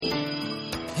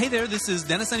Hey there, this is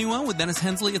Dennis Anyone with Dennis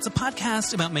Hensley. It's a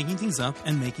podcast about making things up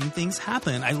and making things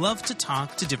happen. I love to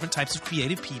talk to different types of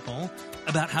creative people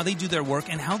about how they do their work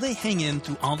and how they hang in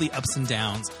through all the ups and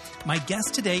downs. My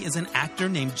guest today is an actor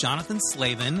named Jonathan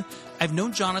Slavin. I've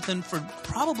known Jonathan for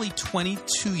probably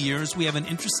 22 years. We have an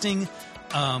interesting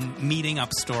meeting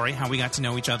up story, how we got to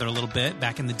know each other a little bit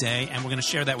back in the day, and we're going to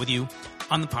share that with you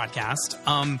on the podcast.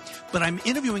 But I'm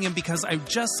interviewing him because I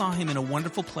just saw him in a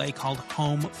wonderful play called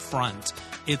Home Front.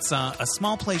 It's a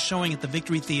small play showing at the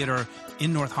Victory Theater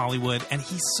in North Hollywood, and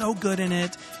he's so good in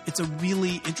it. It's a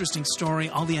really interesting story.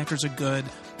 All the actors are good.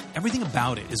 Everything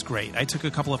about it is great. I took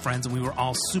a couple of friends, and we were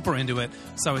all super into it,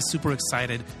 so I was super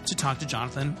excited to talk to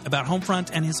Jonathan about Homefront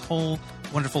and his whole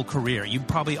wonderful career. You've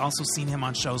probably also seen him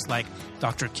on shows like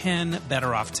Dr. Ken,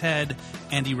 Better Off Ted,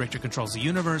 Andy Richter Controls the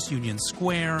Universe, Union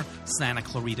Square, Santa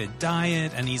Clarita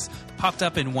Diet, and he's popped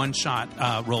up in one-shot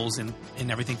roles in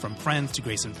everything from Friends to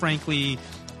Grace and Frankly,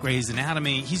 Grey's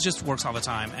Anatomy. He just works all the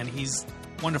time, and he's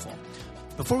wonderful.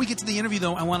 Before we get to the interview,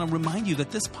 though, I want to remind you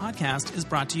that this podcast is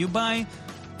brought to you by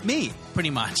me,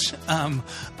 pretty much. I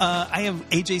have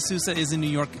AJ Sousa is in New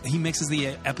York. He mixes the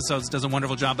episodes, does a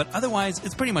wonderful job, but otherwise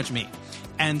it's pretty much me.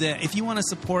 And if you want to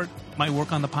support my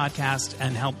work on the podcast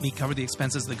and help me cover the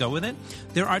expenses that go with it,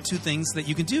 there are two things that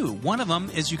you can do. One of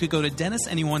them is you could go to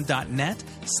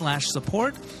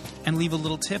DennisAnyone.net/support and leave a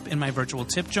little tip in my virtual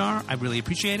tip jar. I really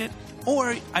appreciate it.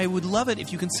 Or I would love it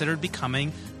if you considered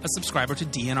becoming a subscriber to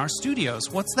DNR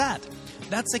Studios. What's that?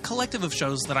 That's a collective of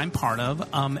shows that I'm part of,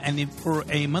 and for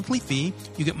a monthly fee,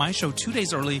 you get my show 2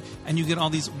 days early, and you get all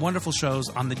these wonderful shows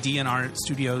on the DNR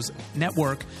Studios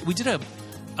network. We did a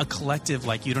collective,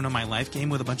 like, You Don't Know My Life game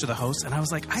with a bunch of the hosts, and I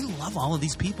was like, I love all of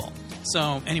these people.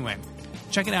 So anyway,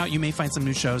 check it out. You may find some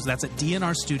new shows. That's at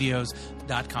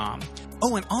dnrstudios.com.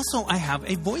 Oh, and also I have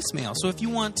a voicemail. So if you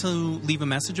want to leave a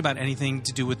message about anything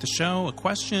to do with the show, a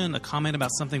question, a comment about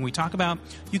something we talk about,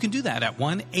 you can do that at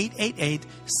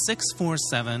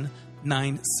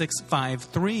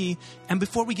 1-888-647-9653. And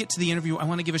before we get to the interview, I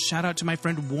want to give a shout out to my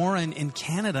friend Warren in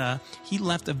Canada. He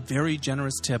left a very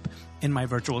generous tip in my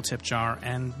virtual tip jar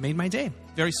and made my day.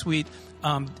 Very sweet.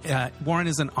 Warren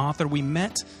is an author. We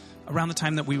met around the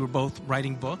time that we were both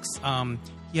writing books.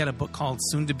 He had a book called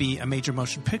Soon to Be a Major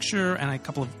Motion Picture and a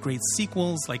couple of great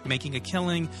sequels like Making a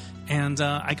Killing. And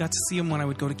I got to see him when I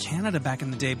would go to Canada back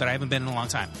in the day, but I haven't been in a long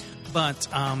time. But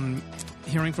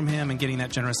hearing from him and getting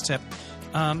that generous tip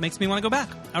makes me want to go back.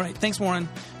 All right. Thanks, Warren.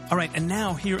 All right. And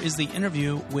now here is the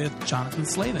interview with Jonathan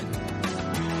Slavin.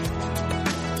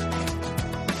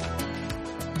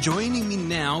 Joining me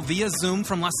now via Zoom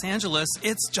from Los Angeles,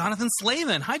 it's Jonathan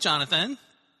Slavin. Hi, Jonathan.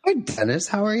 Hi, Dennis.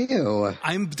 How are you?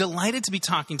 I'm delighted to be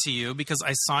talking to you because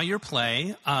I saw your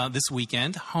play this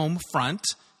weekend, Home Front,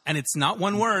 and it's not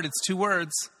one word, it's two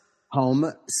words.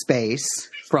 Home space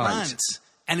front.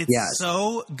 And it's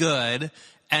so good,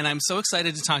 and I'm so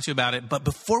excited to talk to you about it. But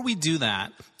before we do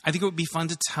that, I think it would be fun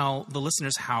to tell the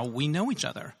listeners how we know each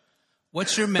other.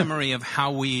 What's your memory of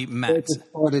how we met? It's a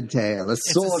sordid tale. It's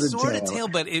a sordid tale,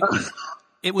 but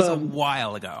it was a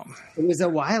while ago. It was a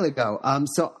while ago.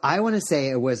 So I want to say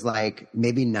it was like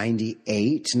maybe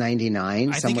 98,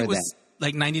 99, I think it was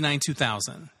like 99,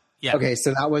 2000. Yeah. Okay,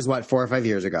 so that was 4 or 5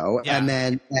 years ago. Yeah.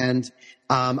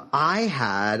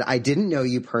 I didn't know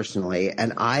you personally,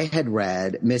 and I had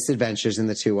read Misadventures in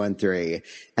the 213,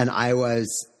 and I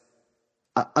was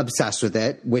obsessed with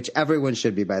it, which everyone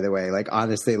should be, by the way. Like,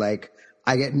 honestly, like,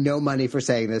 I get no money for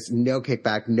saying this, no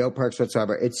kickback, no perks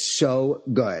whatsoever. It's so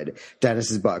good.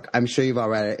 Dennis's book. I'm sure you've all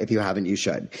read it. If you haven't, you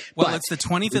should. Well, it's the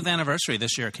 25th anniversary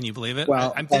this year. Can you believe it?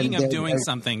 Well, I'm thinking of doing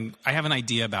something. I have an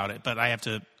idea about it, but I have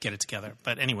to get it together.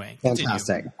 But anyway,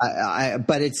 fantastic.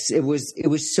 But it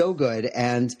was so good.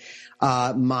 And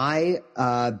my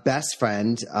best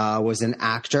friend is an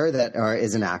actor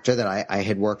that I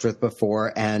had worked with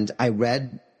before, and I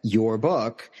read your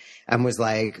book and was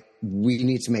like, we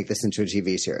need to make this into a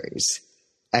TV series.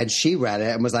 And she read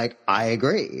it and was like, I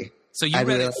agree. So you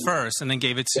read it first and then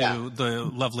gave it to the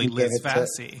lovely Liz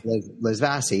Vassy. Liz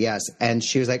Vassy, yes. And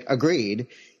she was like, agreed.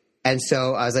 And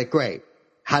so I was like, great.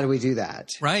 How do we do that?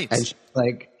 Right. And she's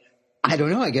like, I don't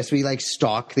know. I guess we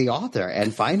stalk the author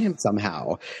and find him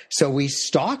somehow. So we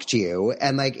stalked you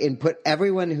and put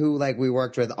everyone who we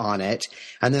worked with on it.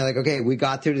 And they're like, okay, we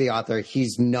got through to the author.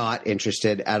 He's not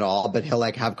interested at all, but he'll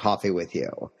have coffee with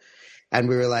you. And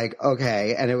we were like,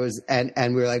 okay. And it was, and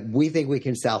we were like, we think we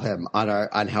can sell him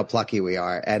on how plucky we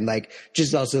are. And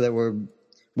just also that we're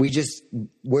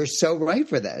so right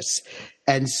for this.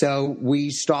 And so we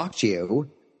stalked you.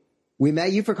 We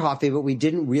met you for coffee, but we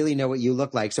didn't really know what you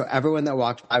looked like. So everyone that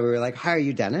walked by, we were like, hi, are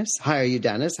you Dennis? Hi, are you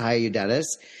Dennis? Hi, are you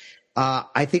Dennis?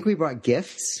 I think we brought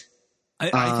gifts.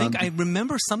 I think I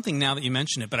remember something now that you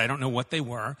mention it, but I don't know what they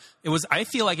were. I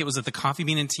feel like it was at the Coffee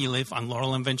Bean and Tea Leaf on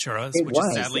Laurel and Ventura, which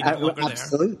is sadly no longer there.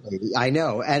 Absolutely. I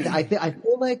know. And I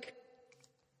feel like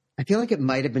it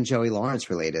might have been Joey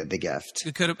Lawrence related, the gift.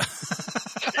 It could have.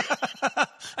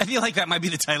 I feel like that might be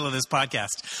the title of this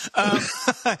podcast.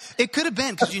 It could have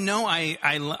been, because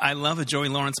I love a Joey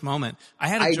Lawrence moment. I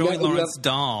had a Joey Lawrence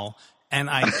doll,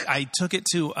 and I took it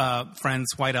to a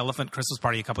friend's White Elephant Christmas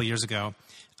party a couple years ago.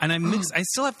 And I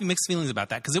still have mixed feelings about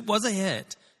that, because it was a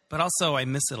hit, but also I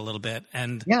miss it a little bit.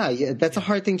 And yeah, that's a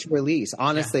hard thing to release.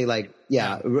 Honestly, I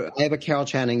have a Carol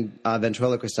Channing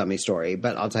ventriloquist dummy story,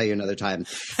 but I'll tell you another time.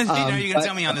 You're going to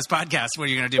tell me on this podcast what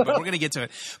you're going to do, but we're going to get to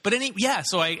it. But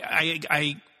so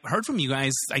I heard from you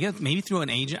guys, I guess maybe through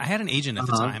an agent. I had an agent at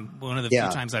the time, one of the few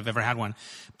times I've ever had one.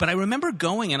 But I remember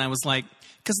going, and I was like,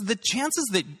 because the chances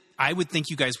that I would think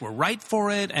you guys were right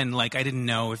for it, and like I didn't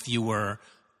know if you were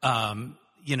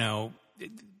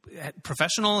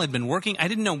professional, had been working. I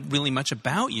didn't know really much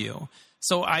about you.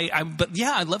 So but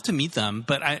yeah, I'd love to meet them.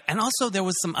 But and also there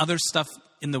was some other stuff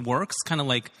in the works, kind of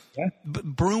like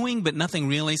brewing, but nothing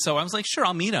really. So I was like, sure,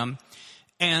 I'll meet them.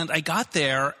 And I got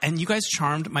there, and you guys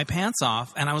charmed my pants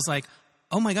off. And I was like,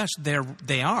 oh my gosh,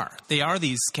 they are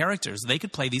these characters. They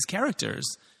could play these characters.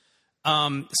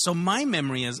 So my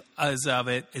memory is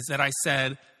that I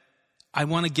said, I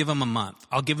want to give them a month.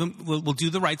 We'll do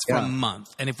the rights for a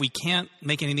month. And if we can't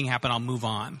make anything happen, I'll move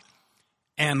on.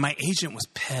 And my agent was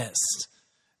pissed.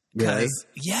 Really?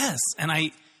 Yes.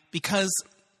 And because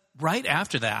right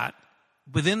after that,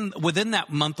 within that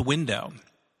month window,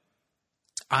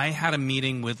 I had a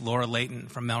meeting with Laura Layton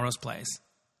from Melrose Place.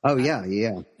 Oh,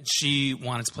 yeah. She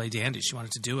wanted to play Dandy. She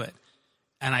wanted to do it.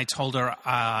 And I told her,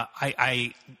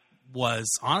 I was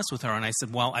honest with her. And I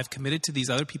said, well, I've committed to these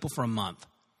other people for a month.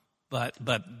 But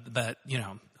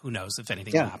who knows if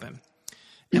anything will happen.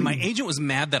 And my agent was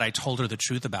mad that I told her the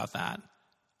truth about that.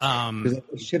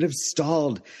 Should have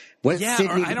stalled.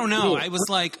 I don't know. I was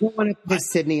like, I don't want to piss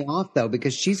Sydney off though,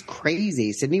 because she's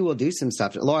crazy. Sydney will do some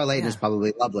stuff. Laura Layton is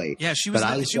probably lovely. Yeah, she was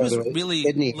really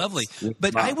Sydney lovely.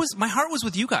 But my heart was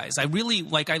with you guys. I really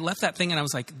I left that thing and I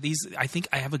was like, I think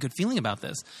I have a good feeling about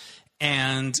this.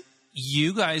 And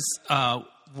you guys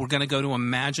we're going to go to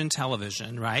Imagine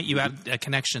Television, right? You had a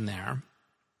connection there.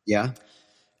 Yeah.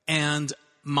 And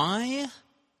my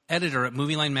editor at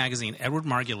Movie Line Magazine, Edward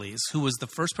Margulies, who was the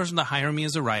first person to hire me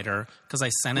as a writer, because I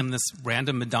sent him this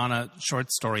random Madonna short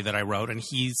story that I wrote, and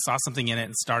he saw something in it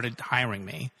and started hiring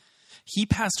me. He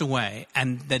passed away,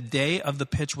 and the day of the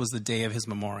pitch was the day of his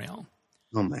memorial.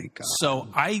 Oh, my God. So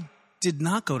I did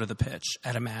not go to the pitch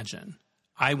at Imagine.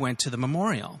 I went to the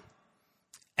memorial.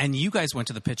 And you guys went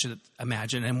to the pitch at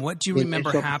Imagine. And what do you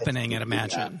remember happening at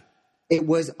Imagine? It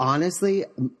was honestly,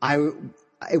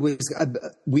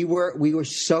 we were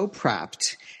so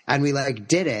prepped, and we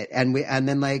did it, and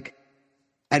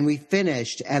we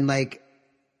finished, and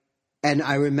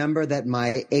I remember that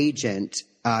my agent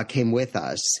came with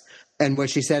us. And what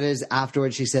she said is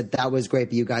afterwards, she said, that was great,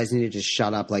 but you guys needed to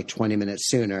shut up 20 minutes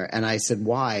sooner. And I said,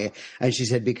 why? And she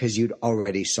said, because you'd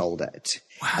already sold it.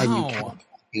 Wow. And you kept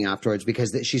talking afterwards,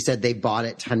 because she said they bought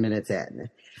it 10 minutes in.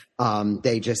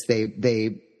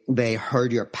 They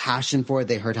heard your passion for it.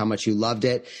 They heard how much you loved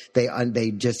it. They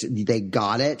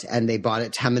got it, and they bought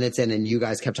it 10 minutes in, and you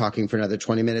guys kept talking for another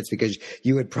 20 minutes because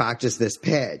you had practiced this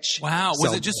pitch. Wow.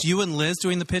 Was it just you and Liz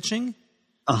doing the pitching?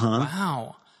 Uh-huh.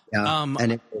 Wow. Yeah.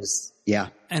 And it was, yeah.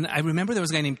 And I remember there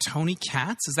was a guy named Tony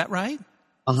Katz. Is that right?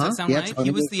 Uh-huh. Does that sound right?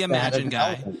 He was the Imagine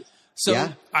guy. So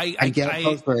yeah. And Gail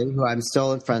Pillsbury, who I'm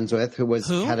still friends with, who was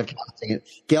head of casting.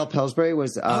 Gail Pillsbury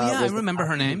was. I remember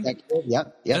her name.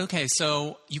 Yep. Okay,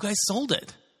 so you guys sold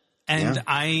it, and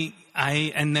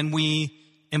and then we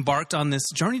embarked on this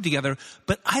journey together.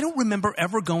 But I don't remember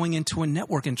ever going into a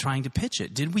network and trying to pitch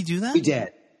it. Did we do that? We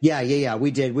did. Yeah.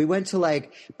 We did. We went to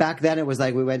back then. It was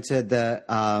we went to the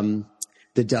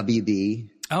WB.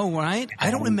 Oh, right.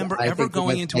 I don't remember ever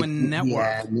going into a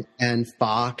network. And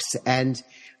Fox, and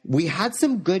we had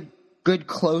some good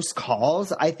close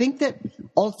calls. I think that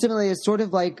ultimately it's sort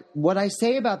of what I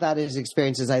say about that is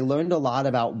experiences. I learned a lot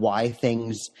about why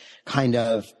things kind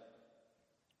of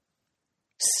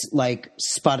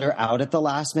sputter out at the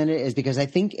last minute, is because I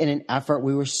think in an effort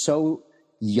we were so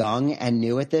young and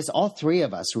new at this. All three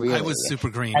of us, really. I was super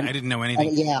green. I didn't know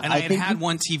anything. And I had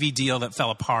one TV deal that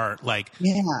fell apart. Like,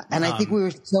 and I think we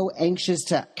were so anxious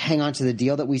to hang on to the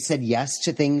deal that we said yes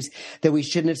to things that we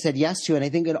shouldn't have said yes to. And I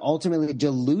think it ultimately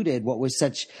diluted what was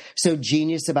so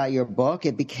genius about your book.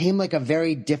 It became like a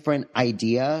very different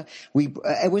idea.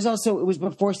 It was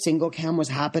before single cam was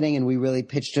happening, and we really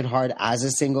pitched it hard as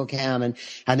a single cam. And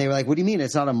they were like, "What do you mean?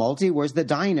 It's not a multi? Where's the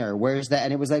diner? Where's that?"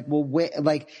 And it was like, well,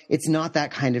 it's not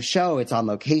that kind of show. It's on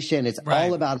location. It's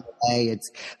all about LA. It's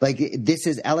like, this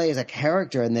is LA as a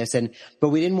character in this. But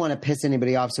we didn't want to piss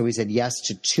anybody off. So we said yes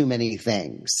to too many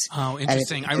things. Oh,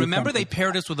 interesting. I remember they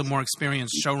paired us with a more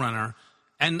experienced showrunner.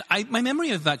 And my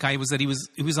memory of that guy was that he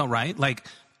was all right. Like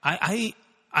I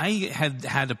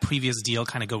had a previous deal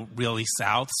kind of go really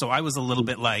south. So I was a little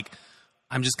bit like,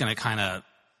 I'm just going to kind of,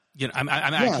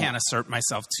 I can't assert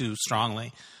myself too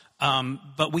strongly.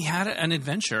 But we had an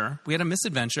adventure. We had a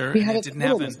misadventure. It didn't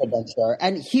happen. Misadventure,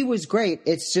 and he was great.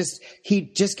 It's just he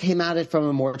just came at it from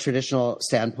a more traditional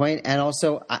standpoint, and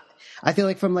also I feel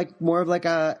like from like more of like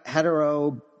a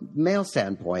hetero male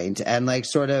standpoint, and like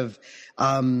sort of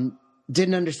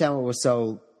didn't understand what was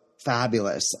so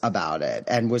fabulous about it,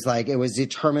 and was like, it was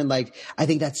determined like, I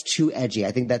think that's too edgy.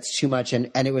 I think that's too much,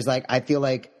 and it was like, I feel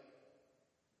like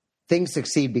things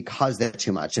succeed because they're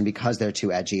too much and because they're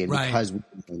too edgy and because we're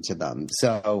into them.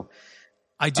 So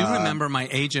I do remember my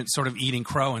agent sort of eating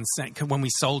crow and saying, when we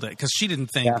sold it, because she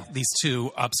didn't think these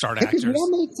two upstart actors. We all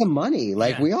made some money.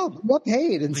 Like we all got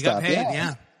paid and stuff. We got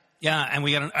paid, yeah.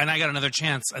 And I got another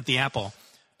chance at the Apple.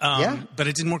 But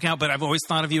it didn't work out. But I've always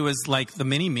thought of you as like the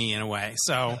mini me in a way.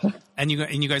 So, and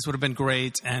you guys would have been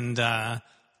great, and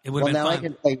it would have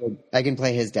been fun. I can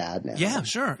play his dad now. Yeah,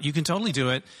 sure. You can totally do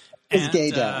it. His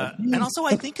gay dad. And also,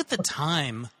 I think at the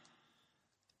time,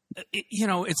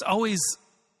 it's always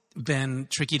been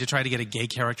tricky to try to get a gay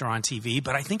character on TV.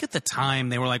 But I think at the time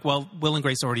they were like, well, Will and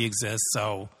Grace already exist,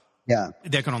 so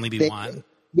there can only be one.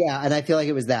 Yeah, and I feel like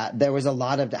it was that. There was a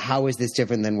lot of, how is this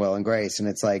different than Will and Grace? And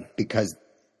it's like, because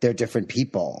they're different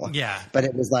people. Yeah. But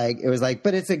it was like,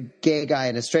 but it's a gay guy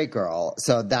and a straight girl.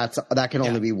 So that can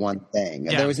only be one thing.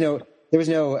 Yeah. There was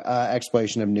no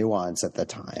exploration of nuance at the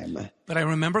time. But I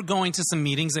remember going to some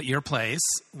meetings at your place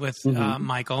with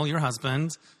Michael, your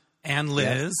husband, and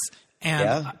Liz,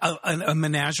 and a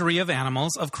menagerie of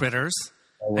animals, of critters.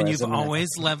 And you've always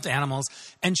loved animals.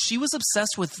 And she was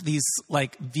obsessed with these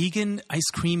like vegan ice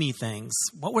creamy things.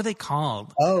 What were they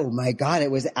called? Oh my God.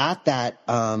 It was at that,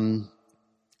 it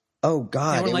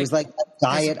was like a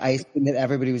diet ice cream that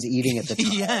everybody was eating at the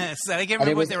time. Yes. I can't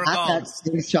remember what they were called. At that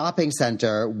same shopping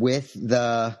center with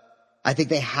I think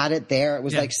they had it there. It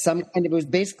was like it was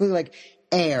basically like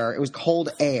air. It was cold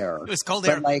air. It was cold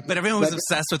air. But everyone was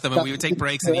obsessed with them, and we would take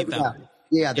breaks and eat them.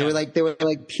 Yeah, they were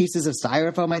like pieces of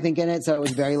styrofoam, I think, in it, so it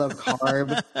was very low carb.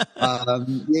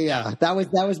 That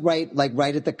was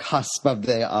right at the cusp of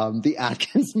the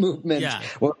Atkins movement. Yeah.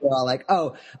 Where we're all like,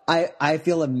 oh, I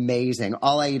feel amazing.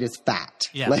 All I eat is fat.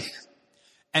 Yeah.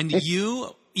 And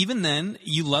you, even then,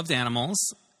 you loved animals.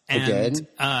 And, I did.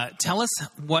 Tell us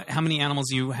how many animals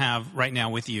you have right now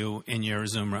with you in your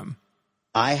Zoom room.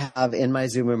 I have in my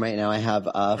Zoom room right now. I have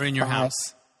or in your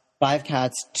house. 5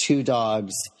 cats, 2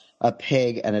 dogs, a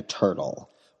pig, and a turtle.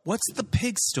 What's the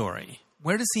pig story?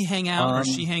 Where does he hang out or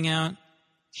she hang out?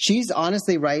 She's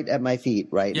honestly right at my feet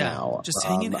now. Just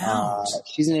hanging out.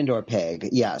 She's an indoor pig.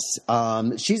 Yes.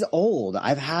 She's old.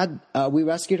 We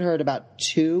rescued her at about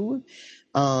 2.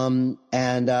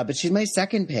 But she's my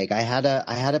second pig. I had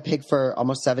a pig for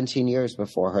almost 17 years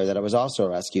before her that I was also a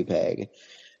rescue pig.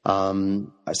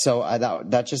 So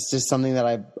that just is something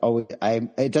that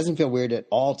it doesn't feel weird at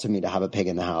all to me to have a pig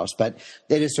in the house, but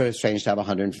it is sort of strange to have a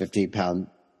 150-pound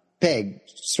pig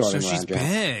strolling around. So she's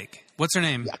big. What's her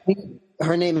name? Yeah,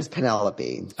 her name is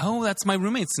Penelope. Oh, that's my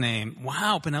roommate's name.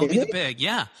 Wow. Penelope the pig.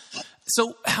 Yeah.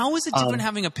 So how is it different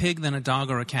having a pig than a dog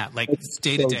or a cat? Like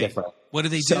day to day? Different. What do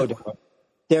they do? So different.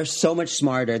 They're so much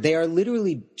smarter. They are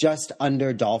literally just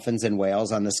under dolphins and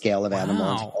whales on the scale of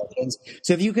animal intelligence.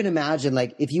 So if you can imagine,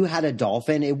 like, if you had a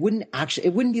dolphin, it wouldn't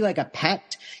be like a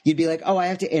pet. You'd be like, oh, I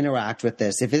have to interact with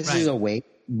this. If this is awake,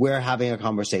 we're having a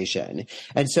conversation.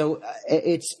 And so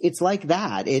it's like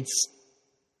that.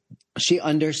 She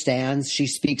understands. She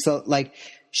speaks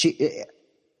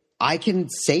I can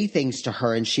say things to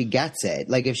her and she gets it.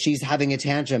 Like if she's having a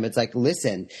tantrum, it's like,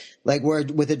 listen, like where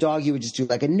with a dog, you would just do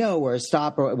like a no or a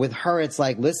stop, or with her, it's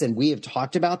like, listen, we have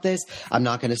talked about this. I'm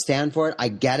not going to stand for it. I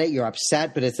get it. You're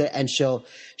upset, but and she'll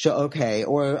okay.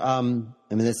 Or,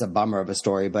 this is a bummer of a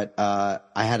story, but, I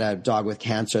had a dog with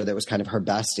cancer that was kind of her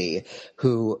bestie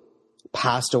who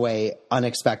passed away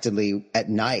unexpectedly at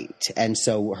night. And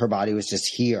so her body was just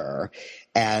here.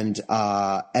 And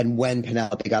when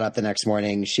Penelope got up the next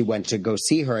morning, she went to go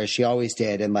see her as she always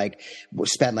did, and like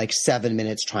spent like 7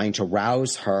 minutes trying to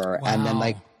rouse her.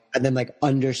 Wow. And then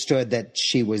understood that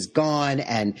she was gone,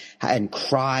 and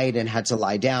cried and had to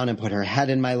lie down and put her head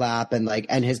in my lap, and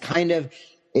has kind of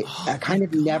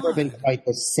never been quite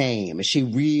the same. She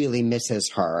really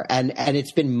misses her. And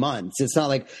it's been months. It's not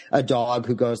like a dog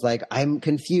who goes like, I'm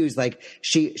confused. Like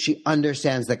she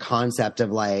understands the concept of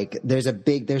like, there's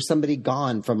somebody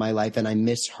gone from my life and I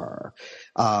miss her.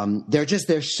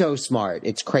 They're so smart.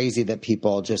 It's crazy that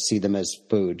people just see them as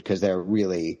food, because they're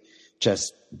really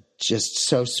just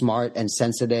so smart and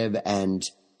sensitive, and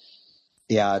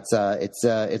yeah, it's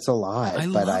a lot. I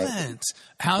love it.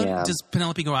 How does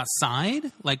Penelope go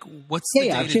outside? Like, what's the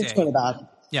day-to-day? She has to go to the bathroom.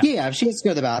 Yeah, if she has to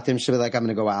go to the bathroom, she'll be like, I'm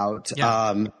going to go out.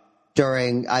 Yeah.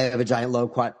 I have a giant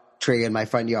loquat tree in my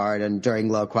front yard, and during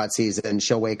loquat season,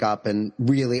 she'll wake up and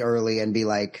really early and be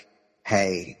like,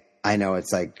 hey, I know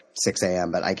it's like 6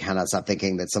 a.m., but I cannot stop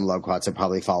thinking that some loquats have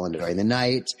probably fallen during the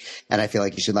night, and I feel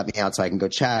like you should let me out so I can go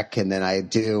check. And then I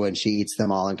do, and she eats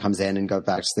them all and comes in and goes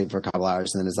back to sleep for a couple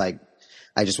hours, and then is like,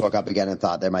 I just woke up again and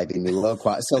thought there might be new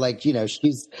loquat. So like,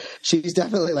 she's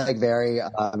definitely like very,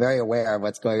 very aware of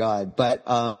what's going on. But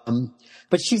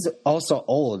she's also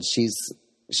old. She's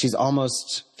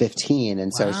almost 15.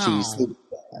 And so she's,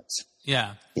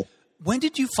 yeah. When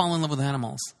did you fall in love with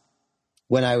animals?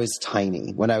 When I was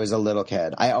tiny, when I was a little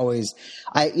kid. I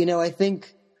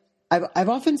think I've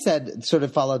often said, sort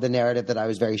of followed the narrative that I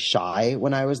was very shy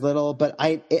when I was little, but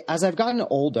as I've gotten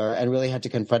older and really had to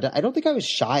confront it, I don't think I was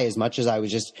shy as much as I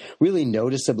was just really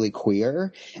noticeably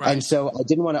queer. Right. And so I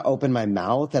didn't want to open my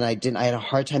mouth, and I had a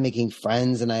hard time making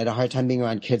friends, and I had a hard time being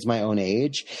around kids my own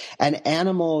age. And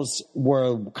animals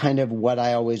were kind of what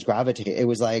I always gravitated. It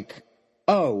was like,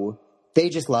 oh, they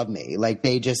just love me. Like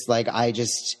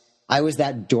I was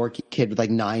that dorky kid with like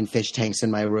 9 fish tanks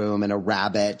in my room and a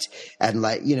rabbit. And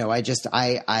I just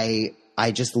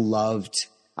loved,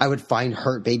 I would find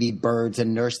hurt baby birds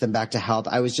and nurse them back to health.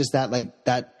 I was just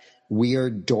that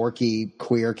weird, dorky,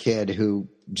 queer kid who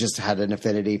just had an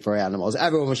affinity for animals.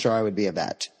 Everyone was sure I would be a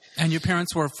vet. And your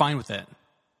parents were fine with it?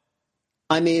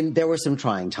 I mean, there were some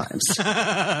trying times. What's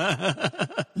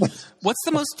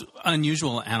the most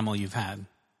unusual animal you've had?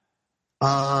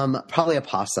 Probably a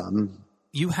possum.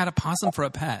 You had a possum for a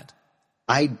pet?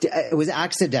 It was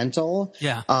accidental.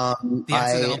 Yeah. The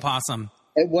accidental possum.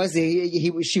 It was he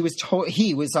was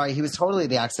totally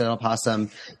the accidental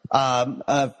possum.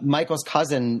 Michael's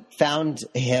cousin found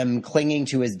him clinging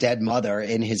to his dead mother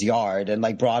in his yard and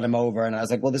like brought him over, and I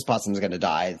was like, well, this possum's going to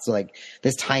die. It's like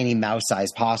this tiny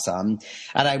mouse-sized possum.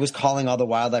 And I was calling all the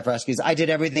wildlife rescues. I did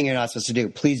everything you're not supposed to do.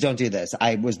 Please don't do this.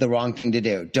 I was the wrong thing to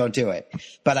do. Don't do it.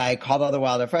 But I called all the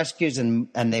wildlife rescues, and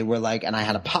they were like, and I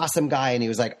had a possum guy, and he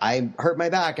was like, I hurt my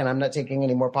back and I'm not taking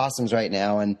any more possums right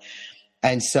now.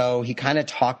 And so he kind of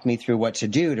talked me through what to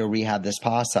do to rehab this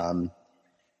possum,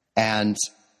 and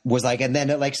was like, and then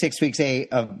at like 6 weeks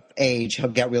of age, he'll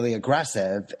get really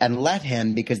aggressive, and let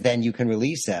him, because then you can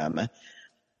release him.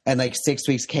 And like 6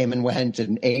 weeks came and went,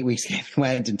 and 8 weeks came and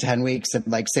went, and 10 weeks, and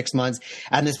like 6 months.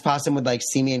 And this possum would like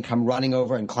see me and come running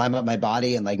over and climb up my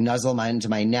body and like nuzzle into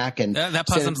my neck. And that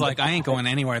possum's like, I ain't going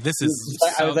anywhere. This is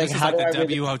like the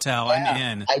W Hotel. Yeah,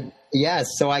 I'm in. Yes.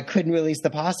 So I couldn't release the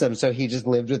possum. So he just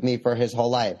lived with me for his whole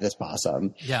life, this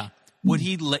possum. Yeah. Would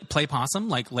he play possum,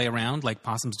 like lay around like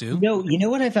possums do? No, you know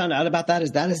what I found out about that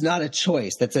is not a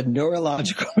choice. That's a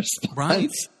neurological response.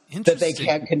 Right. That they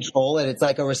can't control it. It's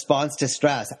like a response to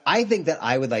stress. I think that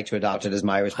I would like to adopt it as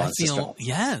my response to stress.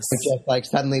 Yes. Just like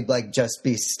suddenly like just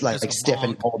be like stiff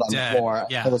and cold on the floor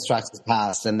until the stress is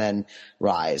past, and then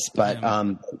rise. But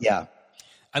yeah.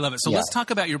 I love it. So let's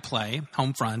talk about your play,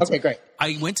 Homefront. Okay, great.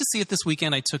 I went to see it this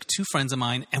weekend. I took 2 friends of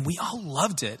mine, and we all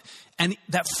loved it. And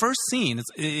that first scene,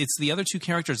 it's the other 2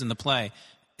 characters in the play.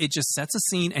 It just sets a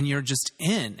scene, and you're just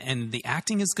in. And the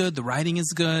acting is good. The writing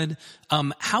is good.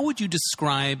 How would you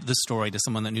describe the story to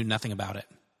someone that knew nothing about it?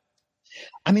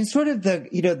 I mean, sort of the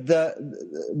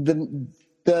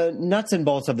nuts and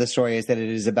bolts of the story is that it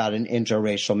is about an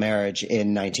interracial marriage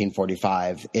in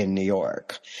 1945 in New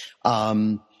York.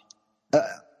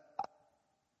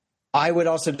 I would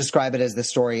also describe it as the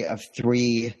story of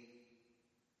 3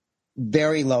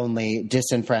 very lonely,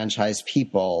 disenfranchised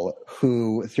people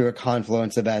who, through a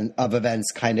confluence of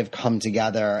events, kind of come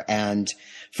together and,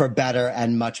 for better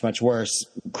and much, much worse,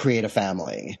 create a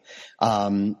family.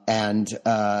 But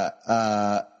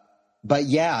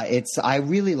yeah, I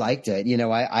really liked it. You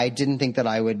know, I didn't think that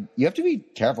I would. You have to be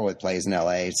careful with plays in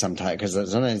LA sometimes, because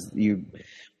sometimes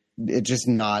it's just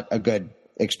not a good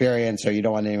experience, or you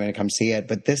don't want anyone to come see it.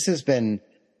 But it's been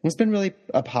really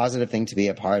a positive thing to be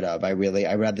a part of. I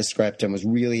read the script and was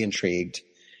really intrigued.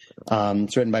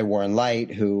 It's written by Warren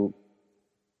Leight, who,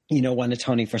 won a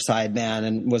Tony for Sideman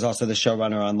and was also the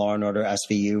showrunner on Law and Order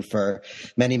SVU for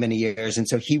many, many years. And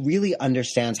so he really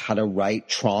understands how to write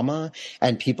trauma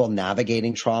and people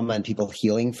navigating trauma and people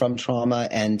healing from trauma.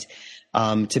 And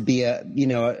to be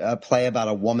a play about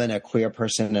a woman, a queer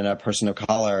person, and a person of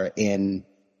color in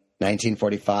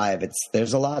 1945,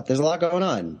 there's a lot going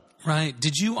on. Right.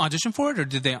 Did you audition for it, or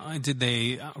did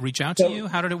they reach out to you?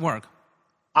 How did it work?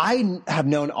 I have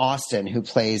known Austin, who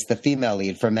plays the female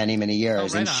lead, for many, many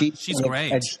years. Oh, right, and she's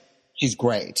great. She's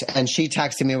great. And she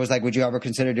texted me and was like, would you ever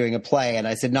consider doing a play? And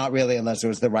I said, not really, unless it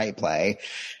was the right play.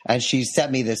 And she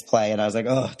sent me this play, and I was like,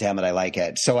 oh, damn it, I like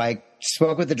it. So I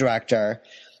spoke with the director,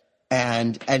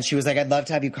 and she was like, I'd love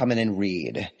to have you come in and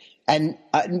read. And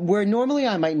where normally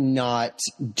I might not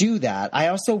do that, I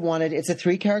also it's a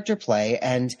 3-character play,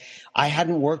 and I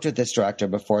hadn't worked with this director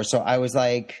before. So I was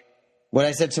like, what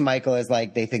I said to Michael is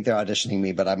like, they think they're auditioning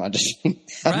me, but I'm auditioning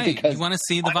them, right. Because you want to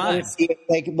see the vibe.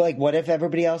 Like, what if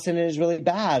everybody else in it is really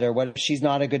bad, or what if she's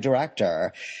not a good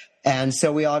director? And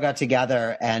so we all got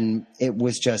together, and it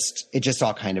just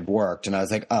all kind of worked. And I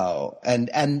was like, oh,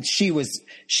 and she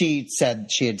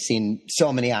said she had seen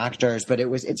so many actors, but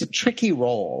it's a tricky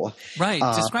role. Right.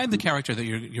 Describe the character that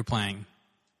you're playing.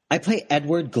 I play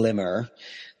Edward Glimmer.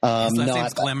 His last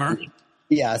name's Glimmer.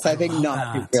 Yes, I think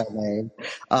not his real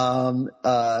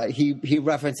name. He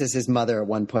references his mother at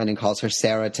one point and calls her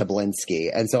Sarah Tablinski.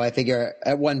 And so I figure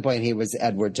at one point he was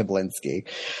Edward Tablinski.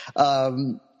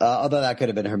 Although that could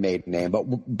have been her maiden name,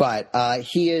 but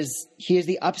he is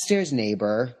the upstairs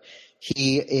neighbor.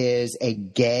 He is a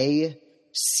gay,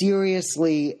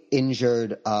 seriously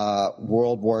injured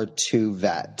World War II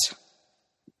vet.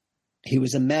 He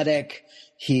was a medic.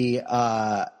 He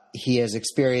has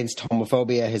experienced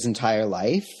homophobia his entire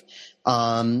life.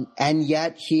 And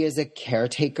yet he is a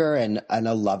caretaker and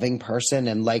a loving person.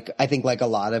 And I think like a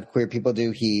lot of queer people do,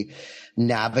 he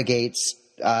navigates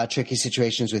tricky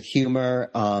situations with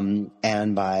humor,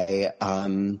 and by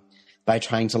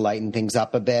trying to lighten things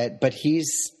up a bit. But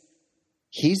he's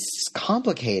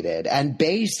complicated and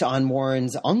based on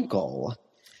Warren's uncle.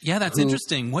 Yeah, that's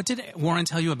interesting. What did Warren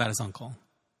tell you about his uncle?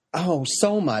 Oh,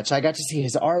 so much. I got to see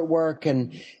his artwork,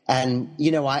 and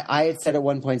I had said at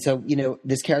one point, so,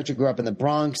 this character grew up in the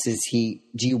Bronx. Do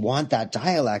you want that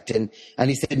dialect? And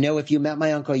he said, no, if you met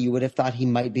my uncle, you would have thought he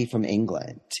might be from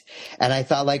England. And I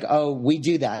thought we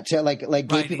do that too. Like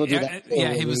gay people do that too.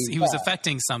 Yeah, he was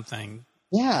affecting something.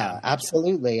 Yeah,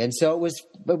 absolutely. And so it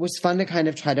was fun to kind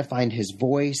of try to find his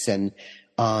voice,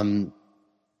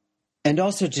 and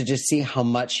also to just see how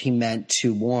much he meant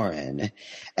to Warren.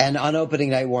 And on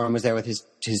opening night, Warren was there with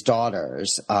his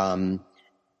daughters,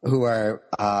 who are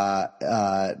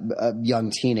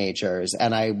young teenagers.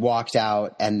 And I walked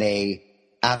out, and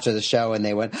after the show, and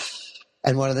they went,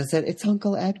 and one of them said, "It's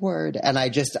Uncle Edward." And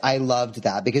I loved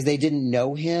that, because they didn't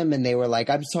know him, and they were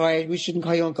like, "I'm sorry, we shouldn't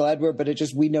call you Uncle Edward, but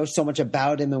we know so much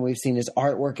about him, and we've seen his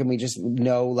artwork, and we just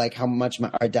know how much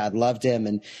our dad loved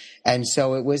him." And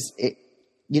so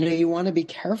you want to be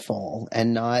careful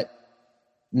and not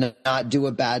do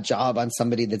a bad job on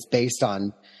somebody that's based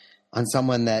on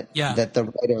someone that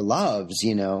the writer loves,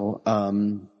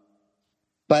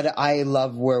 But I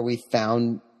love where we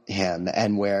found him,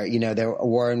 and where,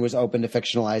 Warren was open to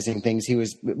fictionalizing things.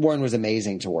 Warren was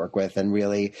amazing to work with, and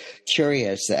really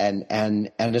curious,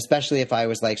 and especially if I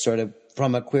was sort of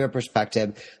from a queer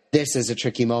perspective, this is a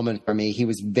tricky moment for me. He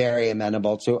was very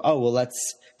amenable to,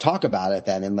 let's talk about it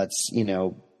then, and let's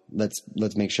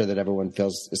make sure that everyone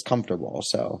is comfortable.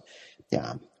 So,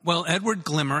 yeah. Well, Edward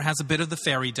Glimmer has a bit of the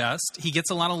fairy dust. He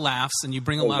gets a lot of laughs, and you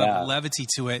bring a lot of levity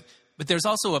to it. But there's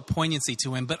also a poignancy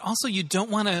to him. But also, you don't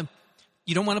want to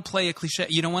play a cliche.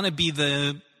 You don't want to be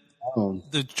the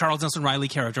Charles Nelson Riley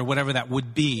character, whatever that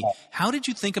would be. How did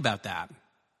you think about that?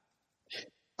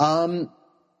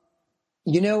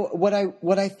 What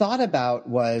I thought about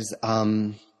was,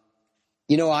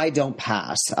 I don't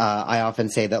pass. I often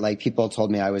say that people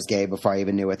told me I was gay before I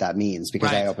even knew what that means,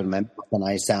 because I opened my mouth and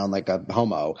I sound like a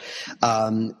homo.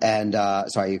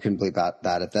 Sorry, you can bleep out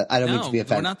that. I don't mean to be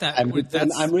offensive. We're not that. I'm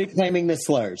reclaiming the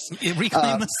slurs.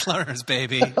 Reclaim the slurs,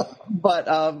 baby.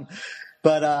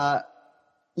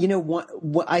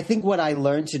 I think what I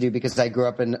learned to do, because I grew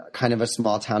up in kind of a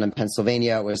small town in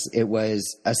Pennsylvania, it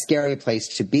was a scary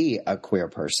place to be a queer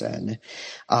person,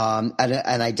 and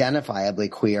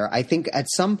identifiably queer. I think at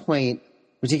some point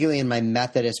particularly in my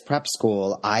Methodist prep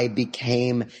school, I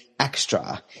became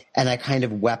extra, and I kind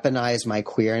of weaponized my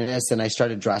queerness, and I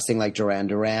started dressing like Duran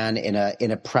Duran in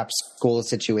a prep school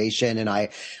situation. And I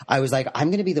was like, I'm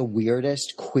going to be the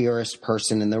weirdest, queerest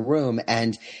person in the room.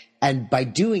 And by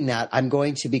doing that, I'm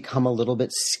going to become a little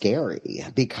bit scary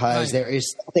because there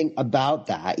is something about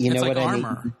that. You know what I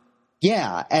mean?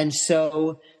 Yeah. And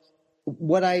so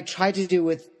what I tried to do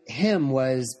with him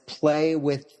was play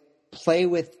with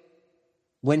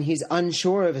when he's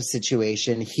unsure of a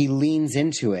situation, he leans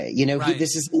into it. You know,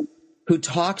 this is who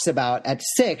talks about at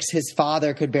 6, his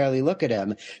father could barely look at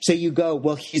him. So you go,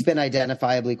 well, he's been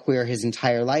identifiably queer his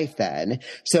entire life then.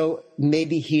 So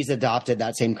maybe he's adopted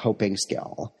that same coping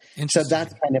skill. So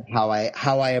that's kind of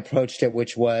how I approached it,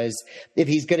 which was if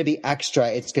he's going to be extra,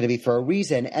 it's going to be for a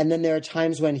reason. And then there are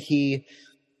times when he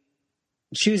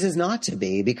chooses not to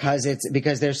be because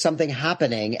there's something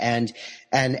happening and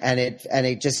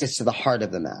it just gets to the heart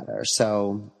of the matter.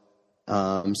 So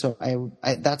I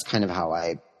that's kind of how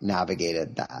I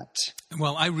navigated that.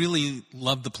 Well, I really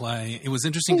loved the play. It was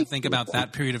interesting to think about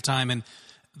that period of time, and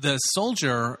the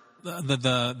soldier,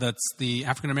 that's the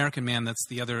African-American man, that's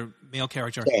the other male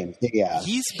character. Yeah.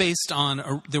 He's based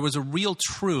on there was a real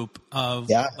troupe of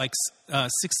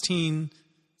 13.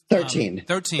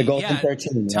 The Golden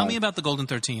 13. Tell me about the Golden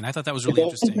 13. I thought that was really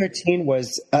interesting. The Golden 13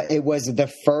 was it was the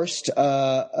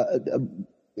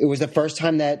first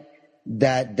time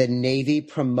that the Navy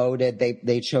promoted.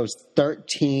 They chose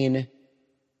 13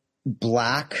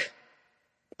 black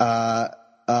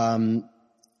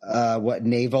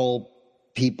naval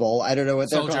people. I don't know what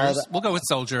they're called. We'll go with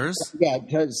soldiers. Yeah,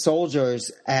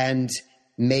 soldiers, and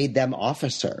made them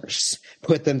officers.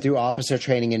 Put them through officer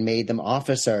training and made them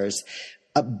officers.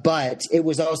 But it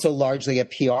was also largely a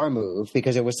PR move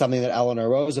because it was something that Eleanor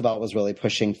Roosevelt was really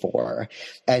pushing for.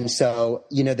 And so,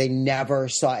 you know, they never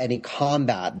saw any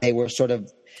combat. They were sort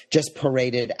of just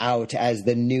paraded out as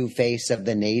the new face of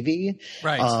the Navy.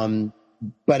 Right.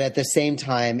 But at the same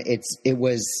time, it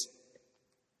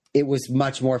was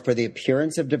much more for the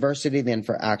appearance of diversity than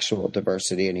for actual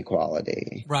diversity and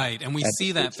equality. Right. And we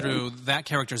see that through that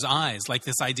character's eyes, like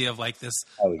this idea of like this,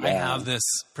 I have this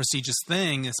prestigious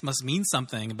thing. This must mean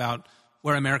something about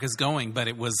where America's going, but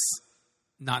it was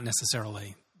not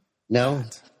necessarily. No.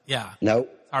 That. Yeah. No.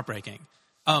 Heartbreaking.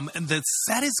 And the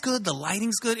set is good. The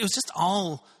lighting's good. It was just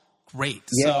all great.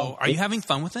 Yeah. So are you having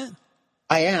fun with it?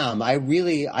 I am. I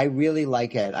really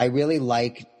like it. I really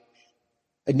like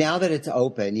now that it's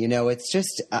open, you know, it's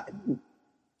just,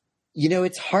 you know,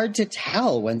 it's hard to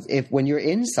tell when you're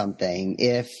in something,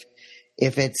 if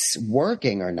it's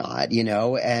working or not, you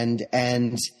know, and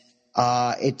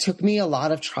it took me a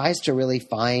lot of tries to really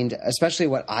find, especially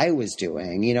what I was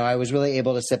doing. You know, I was really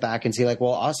able to sit back and see like,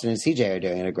 well, Austin and CJ are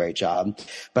doing a great job,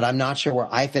 but I'm not sure where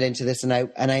I fit into this. And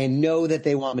I know that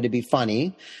they want me to be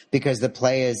funny because the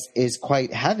play is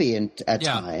quite heavy at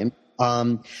times.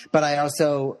 But I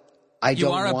also,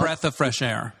 You are a breath of fresh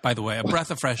air, by the way, a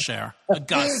breath of fresh air, a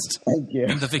gust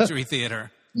in the Victory Theater.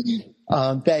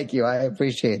 Thank you. I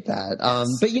appreciate that.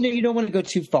 But you know, you don't want to go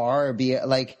too far or be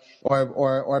like,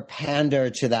 or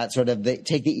pander to that sort of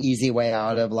take the easy way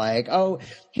out of like, oh,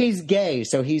 he's gay,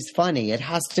 so he's funny. It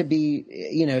has to be,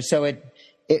 you know, so it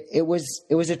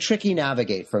was a tricky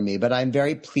navigate for me, but I'm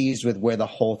very pleased with where the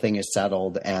whole thing is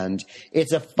settled, and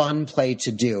it's a fun play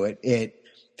to do. It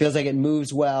feels like it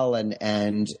moves well,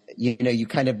 and you know, you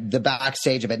kind of, the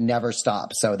backstage of it never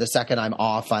stops. So the second I'm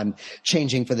off, I'm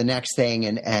changing for the next thing,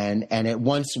 and it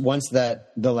once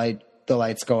the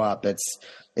lights go up,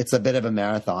 it's a bit of a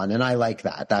marathon, and I like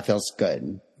that. That feels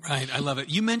good. Right, I love it.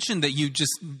 You mentioned that you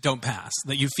just don't pass,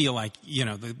 that you feel like, you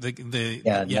know,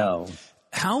 no.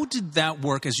 How did that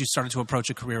work as you started to approach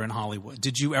a career in Hollywood?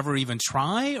 Did you ever even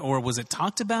try, or was it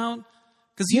talked about?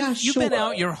 Because you've been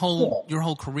out your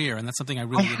whole career, and that's something I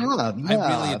really I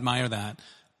really admire that.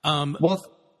 Well,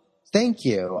 thank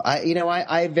you. I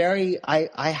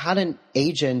had an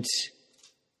agent,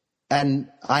 and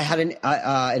I had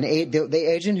the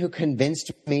agent who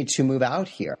convinced me to move out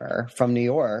here from New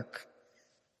York.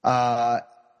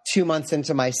 2 months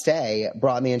into my stay,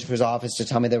 brought me into his office to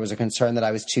tell me there was a concern that I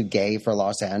was too gay for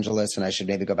Los Angeles and I should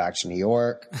maybe go back to New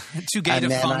York. Too gay to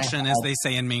function, as they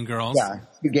say in Mean Girls. Yeah,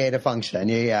 too gay to function.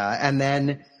 Yeah. And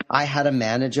then I had a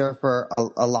manager for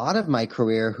a lot of my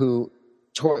career who,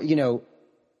 you know,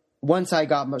 once I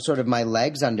got sort of my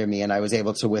legs under me and I was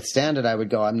able to withstand it, I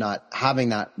would go, I'm not having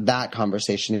that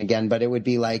conversation again. But it would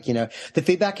be like, you know, the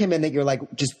feedback came in that you're like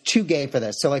just too gay for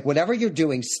this. So like whatever you're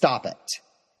doing, stop it.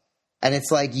 And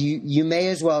it's like, you may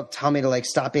as well tell me to like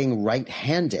stop being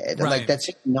right-handed. Right. Like that's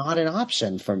not an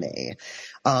option for me.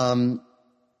 You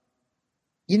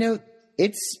know,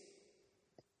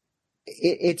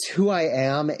 it's who I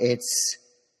am.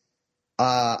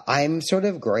 I'm sort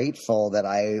of grateful that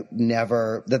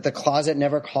that the closet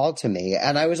never called to me.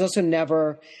 And I was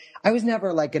never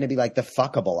like going to be like the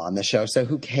fuckable on the show. So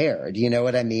who cared? You know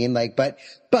what I mean? Like,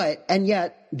 and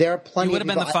yet there are plenty You would of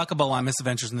have been the people. fuckable on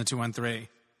Misadventures in the 213.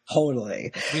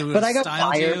 Totally. We would But have I got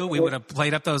styled fired. you. We would have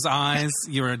played up those eyes.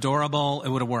 You were adorable. It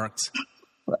would have worked.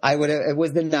 It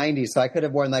was the 90s, so I could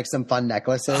have worn like some fun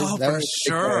necklaces. Oh, That for was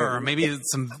sure. Maybe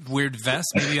some weird vest.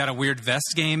 Maybe you had a weird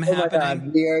vest game Oh my happening.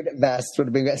 God, weird vest would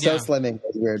have been so Yeah. slimming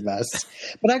with weird vests.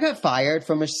 But I got fired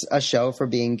from a show for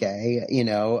being gay,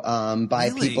 by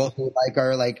Really? people who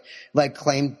are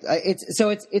claim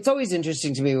it's always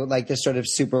interesting to me, like this sort of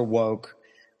super woke,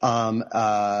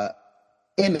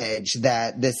 image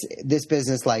that this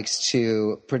business likes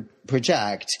to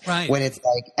project, Right. when it's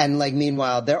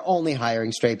meanwhile they're only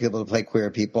hiring straight people to play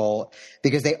queer people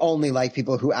because they only like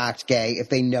people who act gay if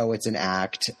they know it's an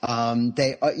act.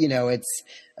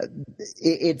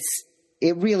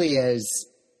 It really is.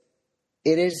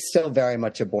 It is still very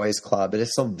much a boys' club. It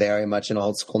is still very much an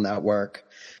old school network.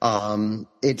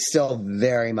 It still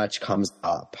very much comes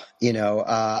up. I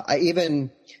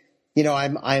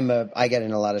get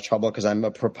in a lot of trouble because I'm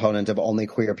a proponent of only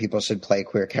queer people should play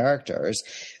queer characters.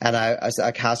 And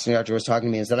a casting director was talking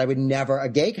to me and said a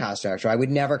gay casting director, I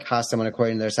would never cast someone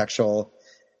according to their sexual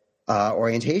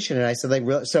orientation. And I said,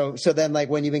 so then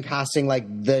when you've been casting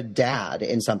the dad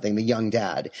in something, the young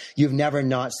dad, you've never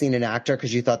not seen an actor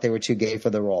because you thought they were too gay for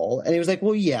the role. And he was like,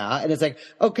 well, yeah. And it's like,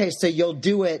 okay, so you'll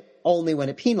do it only when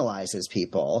it penalizes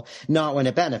people, not when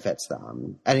it benefits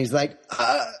them. And he's like,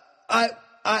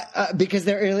 because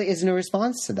there really isn't a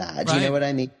response to that. Right. You know what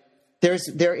I mean?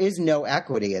 There is no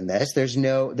equity in this. There is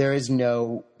no,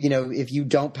 if you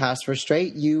don't pass for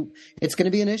straight, it's going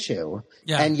to be an issue.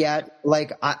 Yeah. And yet,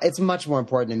 it's much more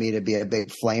important to me to be a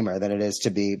big flamer than it is to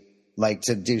be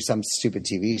to do some stupid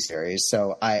TV series.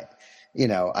 So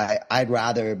I'd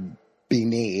rather be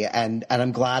me, and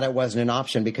I'm glad it wasn't an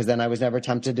option because then I was never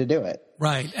tempted to do it.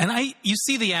 Right. And you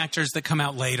see the actors that come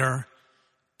out later,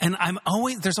 and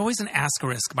there's always an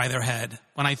asterisk by their head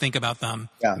when I think about them.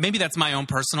 Yeah. Maybe that's my own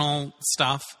personal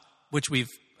stuff, which we've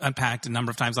unpacked a number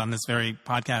of times on this very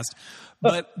podcast.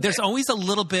 But there's always a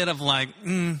little bit of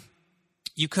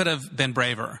you could have been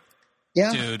braver,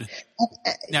 Yeah. dude.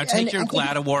 Now take your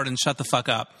GLAAD award and shut the fuck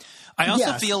up. I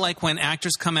also feel like when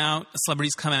actors come out,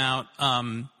 celebrities come out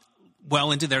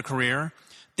well into their career,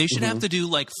 they should have to do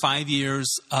 5 years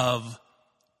of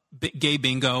gay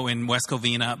bingo in West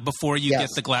Covina before you get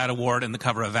the GLAAD award and the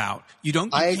cover of Out. You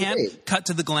can't cut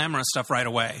to the glamorous stuff right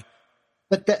away.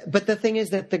 But the thing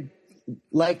is that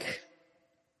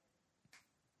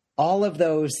all of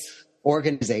those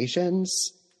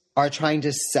organizations are trying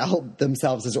to sell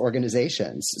themselves as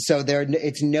organizations. So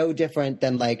it's no different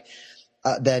than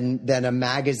than a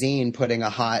magazine putting a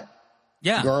hot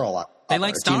girl up. They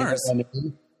like stars. You know what I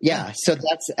mean? Yeah. So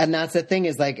that's the thing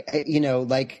is they'll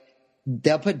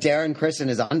put Darren Criss in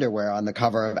his underwear on the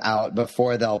cover of Out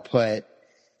before they'll put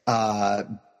I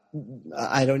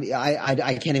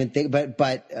can't even think,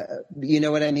 but you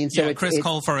know what I mean? So Chris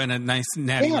Colfer in a nice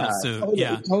natty little suit.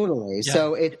 Totally. Yeah.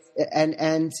 So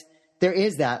and there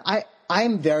is that.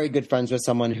 I'm very good friends with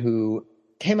someone who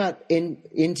came out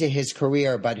into his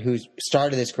career, but who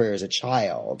started his career as a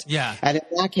child. Yeah. And in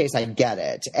that case, I get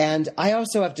it. And I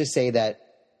also have to say that,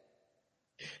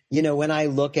 when I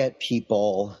look at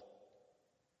people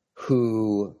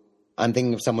who, I'm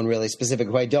thinking of someone really specific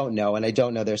who I don't know, and I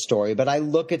don't know their story, but I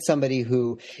look at somebody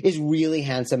who is really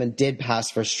handsome and did pass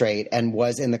for straight and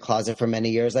was in the closet for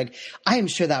many years. I am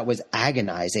sure that was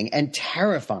agonizing and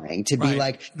terrifying to be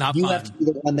Not you fun. have to be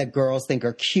the one that girls think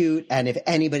are cute. And if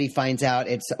anybody finds out,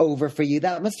 it's over for you.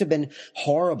 That must have been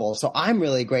horrible. So I'm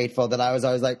really grateful that I was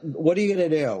always like, what are you going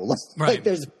to do? Right.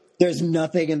 There's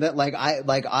nothing in that.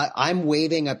 I'm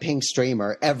waving a pink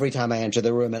streamer every time I enter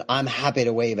the room, and I'm happy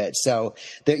to wave it. So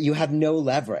that you have no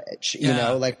leverage, you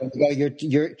know. When you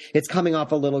go, it's coming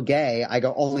off a little gay. I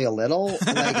go, only a little.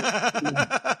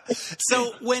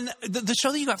 So when the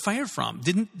show that you got fired from,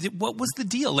 what was the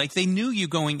deal? They knew you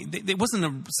going. It wasn't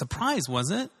a surprise, was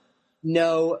it?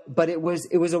 No, but it was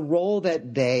a role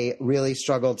that they really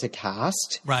struggled to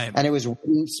cast. Right. And it was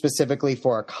written specifically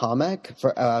for a comic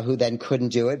who then couldn't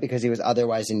do it because he was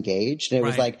otherwise engaged. And it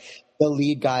was the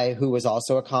lead guy who was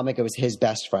also a comic. It was his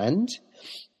best friend.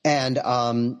 And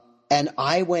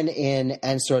I went in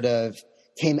and sort of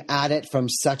came at it from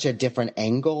such a different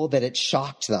angle that it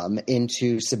shocked them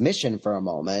into submission for a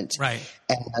moment. Right.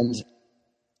 And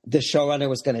the showrunner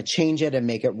was going to change it and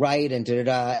make it right and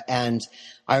da-da-da. And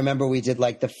I remember we did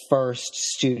the first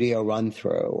studio run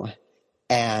through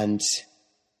And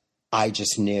I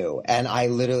just knew. And I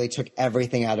literally took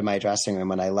everything out of my dressing room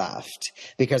when I left,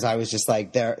 because I was just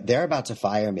like, they're about to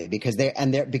fire me, because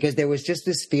there was just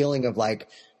this feeling of like,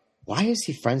 why is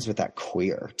he friends with that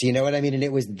queer? Do you know what I mean? And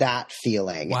it was that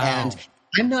feeling. Wow. And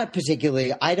I'm not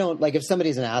particularly, I don't, like, if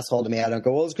somebody's an asshole to me, I don't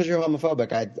go, well, it's because you're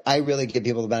homophobic. I really give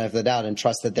people the benefit of the doubt and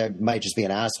trust that they might just be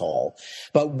an asshole.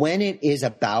 But when it is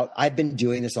about, I've been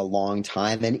doing this a long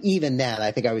time. And even then,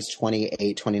 I think I was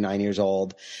 28, 29 years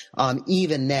old.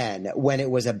 Even then, when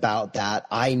it was about that,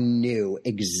 I knew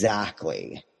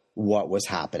exactly what was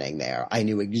happening there. I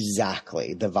knew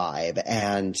exactly the vibe,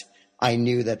 and I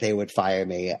knew that they would fire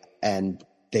me, and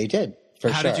they did, for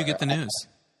sure. How did you get the news?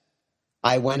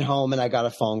 I went home and I got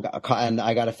a phone call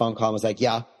and was like,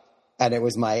 yeah. And it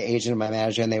was my agent and my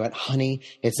manager, and they went, honey,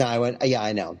 it's not. I went, yeah,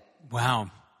 I know. Wow.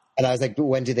 And I was like,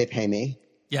 when did they pay me?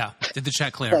 Yeah. Did the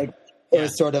check clear? Like, it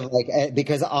was sort of like,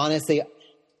 because honestly,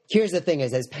 here's the thing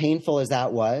is, as painful as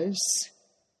that was,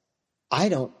 I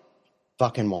don't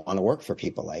fucking want to work for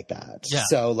people like that. Yeah.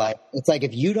 So like, it's like,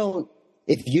 if you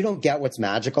don't get what's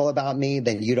magical about me,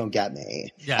 then you don't get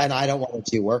me. Yeah. And I don't want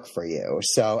to do work for you.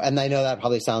 So, and I know that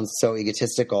probably sounds so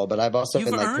egistical, but I've also You've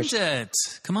been like, earned it.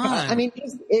 Come on. I mean,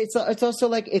 it's also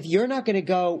like, if you're not going to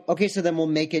go, okay, so then we'll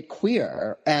make it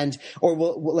queer, or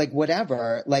we'll like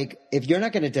whatever. Like, if you're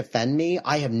not going to defend me,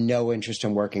 I have no interest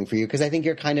in working for you, because I think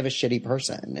you're kind of a shitty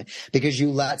person because you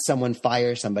let someone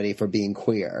fire somebody for being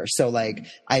queer. So like,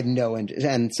 I have no interest.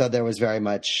 And so there was very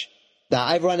much. Now,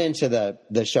 I've run into the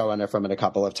showrunner from it a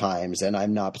couple of times, and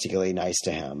I'm not particularly nice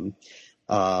to him.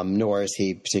 Nor is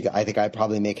he I think I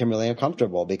probably make him really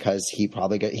uncomfortable, because he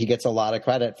gets a lot of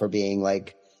credit for being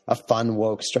like a fun,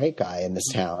 woke, straight guy in this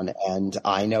town, and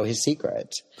I know his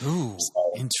secret. Ooh,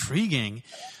 so. Intriguing.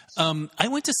 I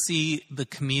went to see the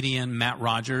comedian Matt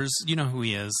Rogers. You know who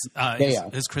he is.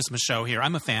 His Christmas show here.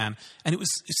 I'm a fan, and it was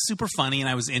super funny, and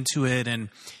I was into it, and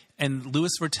Louis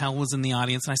Virtel was in the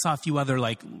audience, and I saw a few other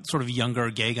like sort of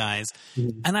younger gay guys.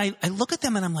 Mm-hmm. And I look at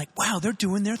them and I'm like, wow, they're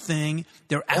doing their thing.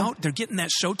 They're out. They're getting that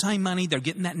Showtime money. They're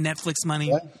getting that Netflix money.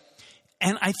 Yeah.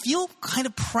 And I feel kind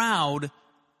of proud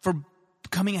for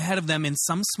coming ahead of them in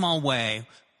some small way.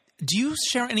 Do you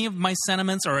share any of my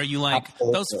sentiments, or are you like,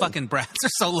 absolutely, those fucking brats are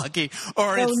so lucky?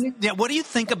 Or what do you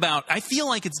think about, I feel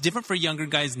like it's different for younger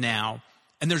guys now,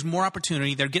 and there's more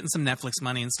opportunity. They're getting some Netflix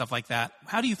money and stuff like that.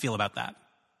 How do you feel about that?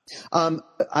 I'm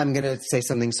going to say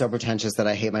something so pretentious that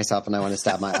I hate myself and I want to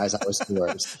stab my eyes out with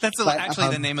screws. That's actually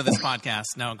the name of this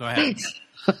podcast. No, go ahead.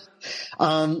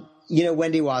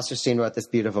 Wendy Wasserstein wrote this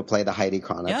beautiful play, The Heidi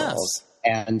Chronicles. Yes.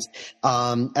 And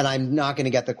I'm not going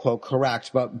to get the quote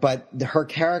correct, but her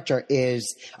character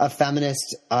is a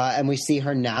feminist, and we see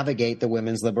her navigate the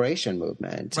women's liberation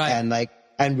movement. Right.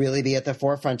 And really be at the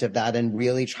forefront of that and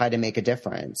really try to make a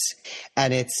difference.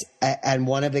 And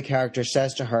one of the characters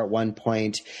says to her at one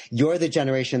point, you're the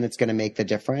generation that's going to make the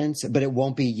difference, but it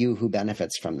won't be you who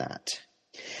benefits from that.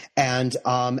 And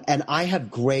I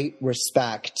have great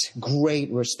respect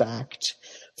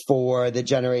for the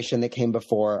generation that came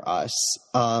before us,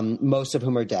 most of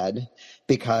whom are dead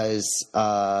because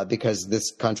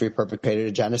this country perpetrated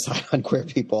a genocide on queer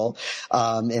people,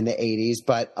 in the 80s.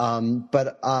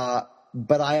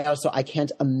 But I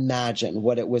can't imagine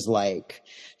what it was like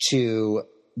to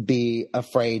be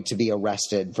afraid to be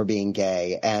arrested for being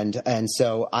gay. And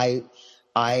so I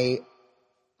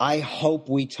hope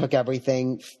we took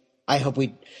everything. I hope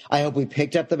we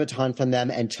picked up the baton from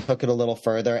them and took it a little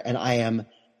further. And I am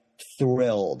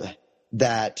thrilled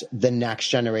that the next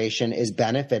generation is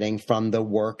benefiting from the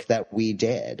work that we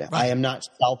did. Right. I am not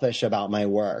selfish about my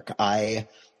work. I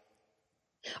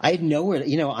had nowhere,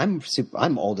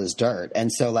 I'm old as dirt.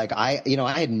 And so like, I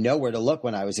had nowhere to look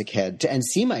when I was a kid and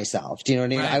see myself. Do you know what I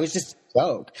mean? Right. I was just a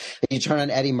joke. You turn on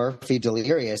Eddie Murphy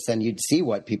Delirious and you'd see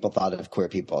what people thought of queer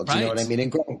people. Do you know what I mean?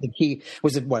 And he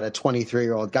was a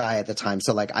 23-year-old guy at the time.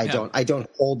 So like, I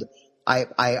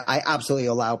absolutely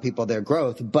allow people their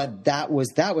growth, but that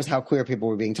was how queer people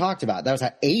were being talked about. That was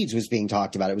how AIDS was being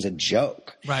talked about. It was a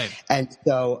joke. Right. And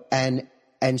so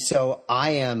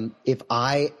if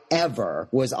I ever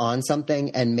was on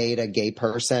something and made a gay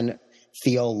person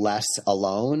feel less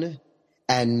alone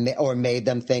or made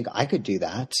them think I could do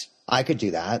that,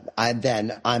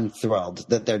 then I'm thrilled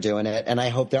that they're doing it. And I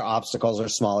hope their obstacles are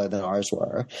smaller than ours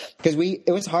were, because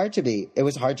it was hard to be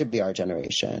our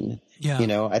generation. Yeah.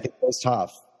 I think it was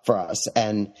tough for us,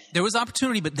 and there was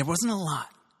opportunity, but there wasn't a lot.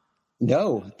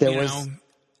 No, there was.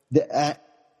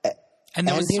 And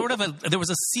there was there was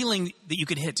a ceiling that you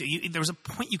could hit. There was a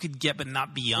point you could get, but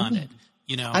not beyond it.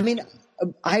 I mean,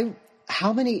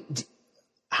 how many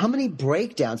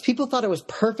breakdowns? People thought it was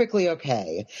perfectly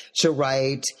okay to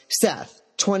write Seth,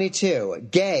 22,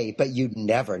 gay, but you'd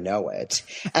never know it.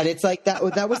 And it's like that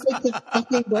was like the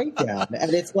fucking breakdown.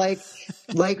 And it's like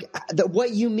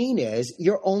what you mean is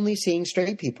you're only seeing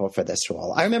straight people for this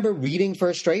role. I remember reading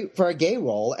for a gay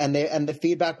role, and the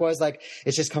feedback was like,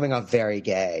 it's just coming off very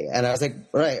gay. And I was like,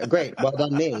 right, great, well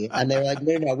done me. And they were like,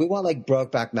 no, we want like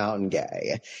Brokeback Mountain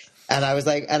gay. And I was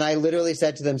like, and I literally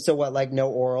said to them, so what, like no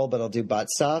oral, but I'll do butt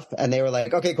stuff? And they were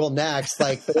like, okay, cool, next.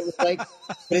 Like, but it was like,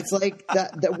 but it's like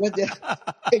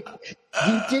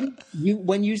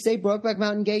when you say Brokeback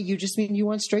Mountain gay, you just mean you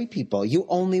want straight people. You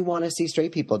only want to see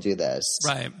straight people do this.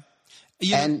 Right.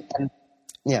 And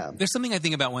yeah. There's something I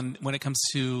think about when it comes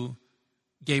to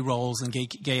gay roles and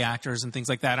gay actors and things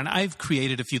like that. And I've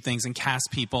created a few things and cast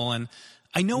people. And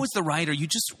I know as the writer, you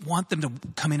just want them to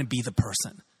come in and be the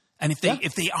person. And if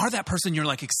they are that person, you're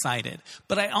like excited.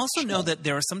 But I also know that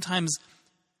there are sometimes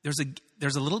there's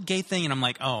a little gay thing, and I'm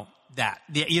like, oh, that.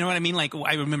 You know what I mean? Like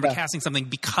I remember casting something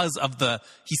because of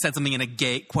he said something in a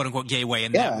gay, quote unquote, gay way,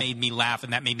 and that made me laugh,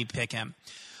 and that made me pick him.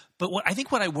 But what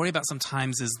I worry about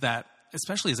sometimes is that,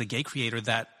 especially as a gay creator,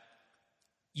 that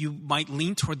you might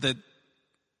lean toward the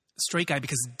straight guy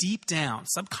because deep down,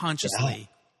 subconsciously,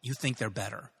 you think they're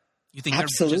better. You think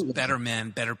they're just better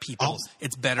men, better people.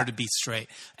 It's better to be straight.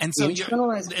 And so it's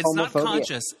not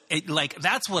conscious.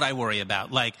 That's what I worry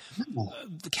about. Like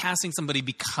casting somebody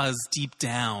because deep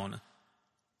down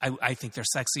I think they're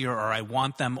sexier, or I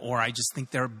want them, or I just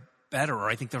think they're better, or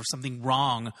I think there's something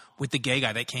wrong with the gay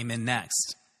guy that came in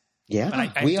next. Yeah.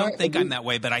 But I don't think I'm that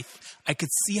way, but I could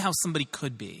see how somebody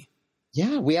could be.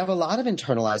 Yeah, we have a lot of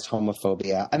internalized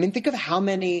homophobia. I mean, think of how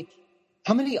many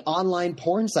online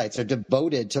porn sites are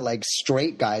devoted to like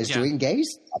straight guys doing gay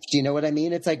stuff? Do you know what I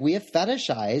mean? It's like we have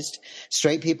fetishized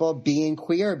straight people being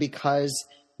queer because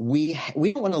we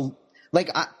don't want to,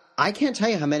 like, I can't tell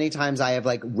you how many times I have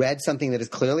like read something that is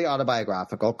clearly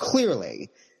autobiographical,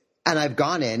 and I've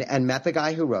gone in and met the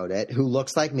guy who wrote it, who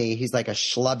looks like me. He's like a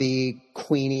schlubby,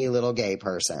 queeny little gay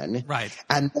person. Right.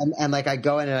 And like I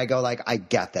go in and I go like, I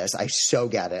get this. I so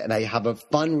get it. And I have a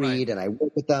fun read and I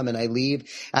work with them and I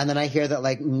leave. And then I hear that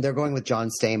like they're going with John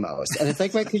Stamos. And it's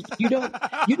like, right, because you don't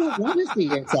want to see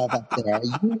yourself up there.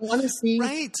 You want to see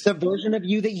the version of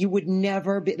you that you would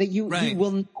never be, that you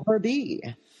will never be.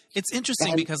 It's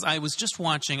interesting because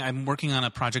I'm working on a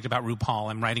project about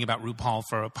RuPaul. I'm writing about RuPaul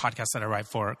for a podcast that I write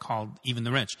for called Even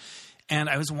the Rich. And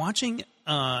I was watching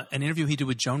an interview he did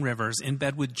with Joan Rivers, In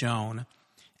Bed with Joan.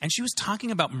 And she was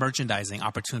talking about merchandising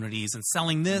opportunities and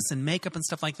selling this and makeup and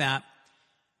stuff like that.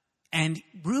 And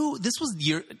Ru, this was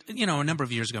a number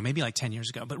of years ago, maybe like 10 years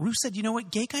ago. But Ru said, you know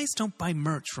what? Gay guys don't buy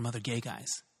merch from other gay guys.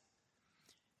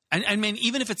 I mean,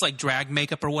 even if it's like drag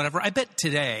makeup or whatever, I bet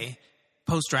today –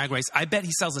 post Drag Race, I bet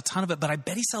he sells a ton of it, but I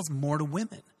bet he sells more to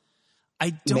women. I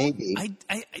don't. Maybe.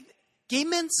 Gay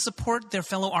men support their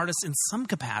fellow artists in some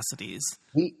capacities.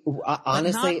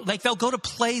 Honestly, not, like they'll go to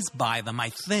plays by them. I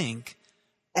think.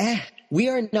 We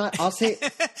are not. I'll say,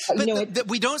 but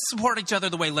we don't support each other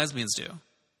the way lesbians do.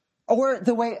 Or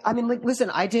the way, I mean, like, listen,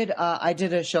 I did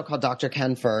a show called Dr.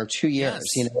 Ken for 2 years. Yes.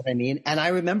 You know what I mean? And I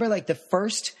remember like the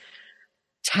first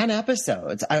 10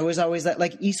 episodes, I was always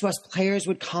like East West Players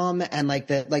would come, and like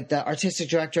the artistic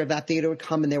director of that theater would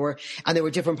come, and there were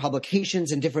different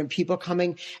publications and different people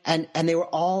coming, and they were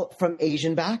all from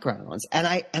Asian backgrounds. And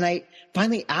I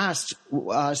finally asked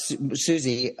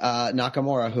Susie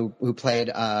Nakamura, who played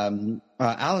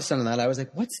Allison on that. I was like,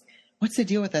 what's the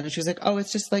deal with that? And she was like, oh,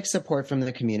 it's just like support from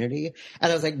the community.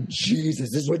 And I was like,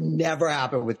 Jesus, this would never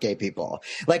happen with gay people.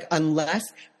 Like,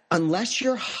 unless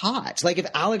you're hot. Like if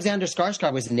Alexander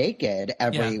Skarsgård was naked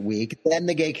every week, then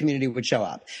the gay community would show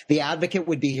up. The Advocate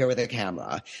would be here with a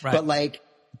camera. Right.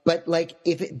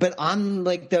 But on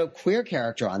like the queer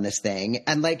character on this thing,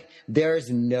 and like there's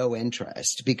no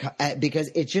interest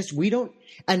because it's just we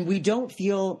don't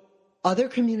feel. Other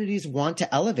communities want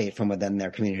to elevate from within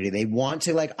their community. They want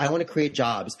to I want to create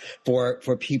jobs for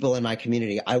people in my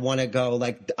community. I want to go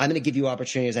I'm going to give you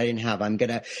opportunities I didn't have.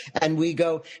 And we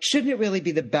go, shouldn't it really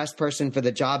be the best person for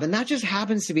the job? And that just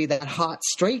happens to be that hot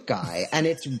straight guy. And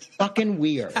it's fucking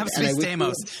weird. Happens to be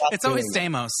Stamos. It's always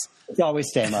Stamos. It's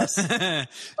always Stamos. Can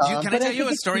I tell you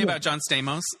a story about John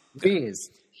Stamos? Please.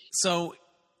 So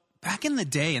back in the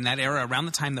day, in that era, around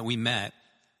the time that we met,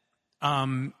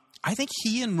 I think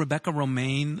he and Rebecca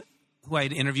Romaine, who I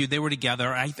had interviewed, they were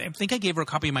together. I think I gave her a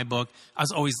copy of my book. I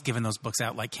was always giving those books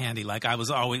out like candy. Like I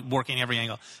was always working every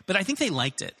angle. But I think they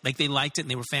liked it. Like they liked it and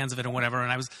they were fans of it or whatever.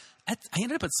 And I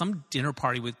ended up at some dinner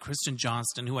party with Kristen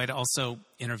Johnston, who I'd also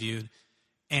interviewed.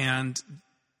 And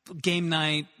game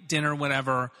night, dinner,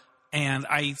 whatever. and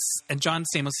John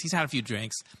Stamos, he's had a few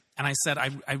drinks, and I said,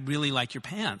 I really like your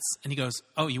pants. And he goes,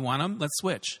 oh, you want them? Let's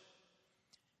switch.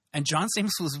 And John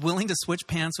Stamos was willing to switch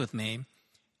pants with me.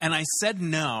 And I said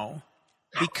no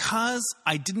because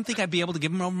I didn't think I'd be able to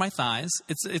give him over my thighs.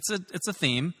 It's a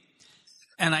theme.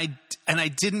 And I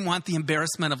didn't want the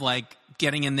embarrassment of like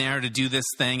getting in there to do this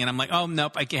thing. And I'm like, oh,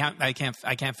 nope, I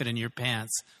can't fit in your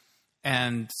pants.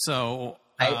 And so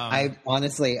I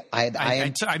honestly,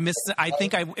 I miss. I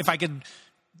think if I could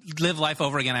live life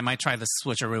over again, I might try the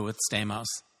switcheroo with Stamos.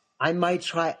 I might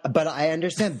try, but I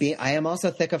understand. I am also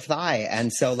thick of thigh,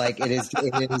 and so like it is,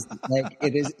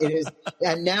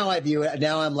 and now I view it.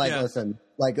 Now I'm like, listen,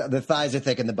 like the thighs are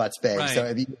thick and the butt's big, right. So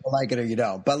if you like it or you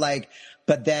don't.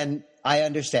 But then I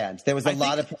understand. There was a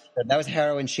lot of that was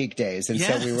heroin chic days, and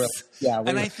so we were,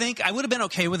 and I think I would have been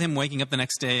okay with him waking up the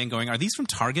next day and going, "Are these from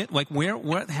Target? Like,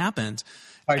 what happened?"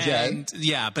 RJ, and,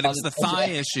 but it was the thigh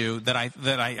issue that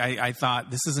I thought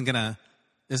this isn't gonna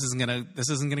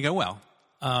go well.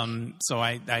 So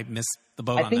I missed the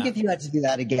boat on that. I think if you had to do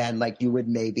that again, like you would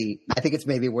I think it's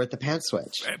maybe worth the pants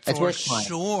switch. It's For worth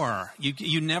sure.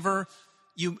 You never,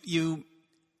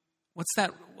 what's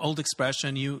that old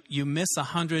expression? You miss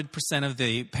 100% of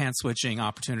the pants switching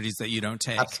opportunities that you don't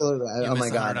take. Absolutely. Oh my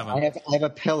God. I have a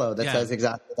pillow that says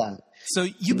exactly that. So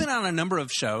you've been on a number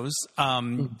of shows.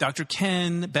 Dr.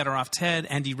 Ken, Better Off Ted,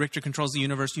 Andy Richter Controls the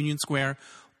Universe, Union Square.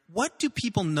 What do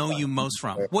people know you most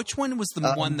from? Which one was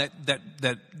the one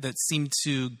that seemed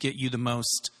to get you the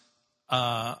most?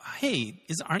 Hey,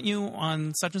 aren't you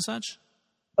on such and such?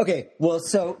 Okay, well,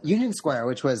 so Union Square,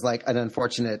 which was like an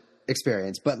unfortunate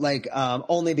experience, but like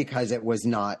only because it was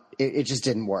not. It just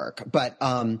didn't work. But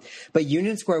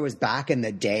Union Square was back in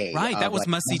the day, right? That was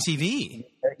must-see TV.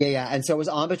 Yeah, and so it was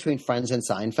on between Friends and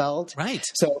Seinfeld, right?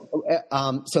 So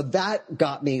that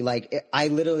got me like I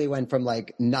literally went from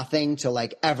like nothing to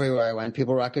like everywhere I went,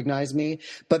 people recognized me.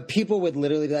 But people would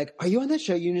literally be like, "Are you on that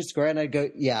show, Union Square?" And I'd go,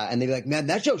 "Yeah," and they'd be like, "Man,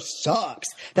 that show sucks.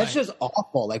 That show's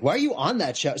awful. Like, why are you on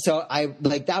that show?" So I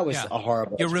like that was a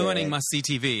horrible. You're experience. ruining must-see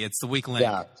TV. It's the weak link.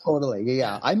 Yeah, totally.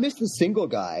 Yeah, I missed the single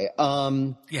guy.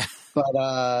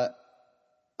 But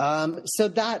so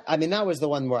that was the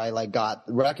one where I like got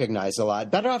recognized a lot.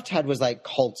 Better Off Ted was like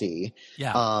culty,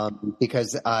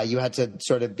 because you had to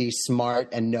sort of be smart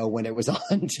and know when it was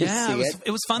on to see it.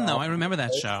 It was fun though. I remember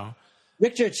that show.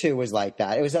 Richter too was like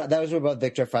that. Those were both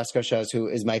Victor Fresco shows, who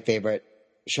is my favorite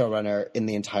showrunner in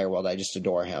the entire world. I just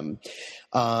adore him.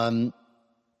 I'll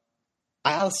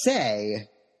say,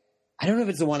 I don't know if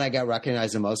it's the one I got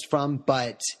recognized the most from,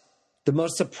 but the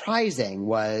most surprising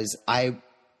was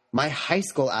my high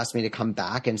school asked me to come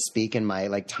back and speak in my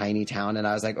like tiny town. And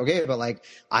I was like, okay, but like,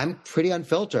 I'm pretty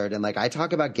unfiltered. And like, I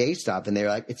talk about gay stuff, and they were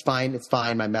like, it's fine.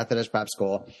 My Methodist prep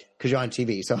school, cause you're on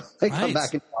TV. So like come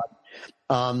back and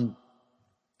talk.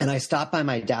 And I stopped by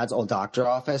my dad's old doctor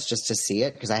office just to see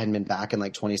it, cause I hadn't been back in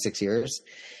like 26 years.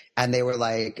 And they were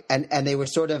like, and they were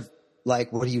sort of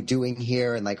like, what are you doing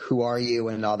here? And like, who are you?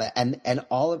 And all that.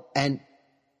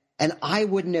 And I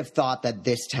wouldn't have thought that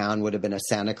this town would have been a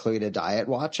Santa Clarita Diet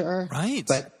watcher. Right.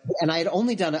 And I had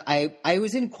only done, I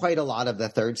was in quite a lot of the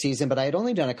third season, but I had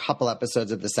only done a couple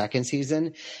episodes of the second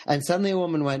season. And suddenly a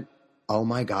woman went, "Oh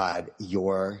my God,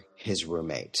 you're his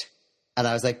roommate." And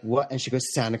I was like, "What?" And she goes,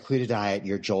 "Santa Clarita Diet,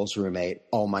 you're Joel's roommate.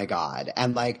 Oh my God."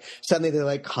 And like, suddenly they're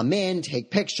like, "Come in, take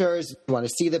pictures. You want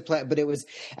to see the play?" But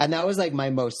and that was like my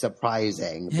most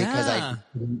surprising, because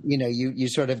you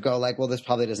sort of go like, well, this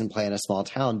probably doesn't play in a small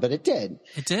town, but it did.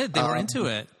 It did. They were into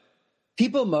it.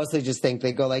 People mostly just think,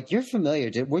 they go like, "You're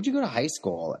familiar. Where'd you go to high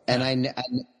school?" And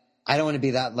I don't want to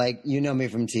be that, like, you know me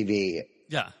from TV.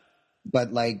 Yeah.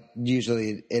 But like,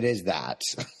 usually it is that.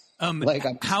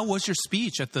 How was your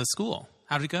speech at the school?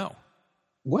 How did it go?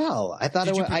 Well, I thought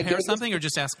did you prepare something or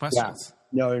just ask questions?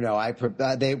 Yeah. No.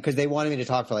 Because they wanted me to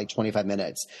talk for like 25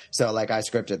 minutes, so like I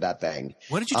scripted that thing.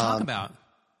 What did you talk about?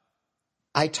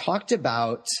 I talked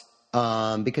about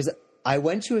because I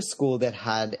went to a school that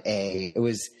had there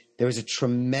was a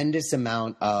tremendous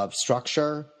amount of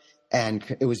structure, and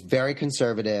it was very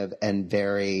conservative and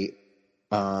very.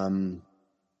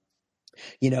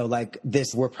 Like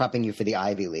this, we're prepping you for the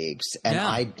Ivy Leagues, and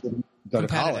I didn't go to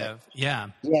college. Yeah.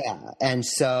 And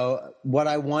so what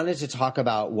I wanted to talk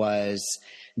about was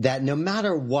that no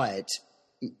matter what,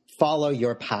 follow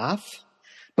your path,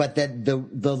 but that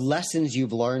the lessons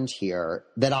you've learned here,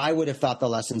 that I would have thought the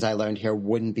lessons I learned here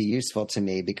wouldn't be useful to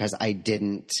me because I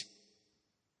didn't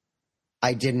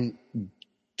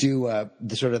do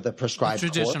the prescribed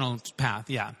traditional path,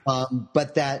 yeah.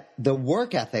 But that the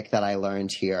work ethic that I learned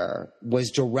here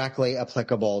was directly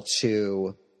applicable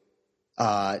to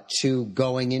to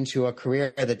going into a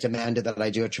career that demanded that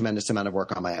I do a tremendous amount of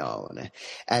work on my own.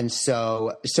 And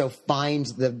so find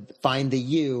the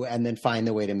you and then find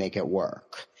the way to make it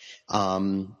work.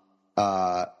 You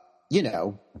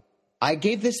know, I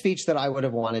gave the speech that I would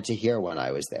have wanted to hear when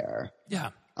I was there. Yeah.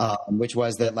 Which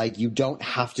was that, like, you don't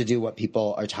have to do what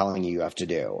people are telling you have to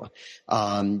do.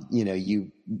 You know,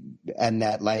 and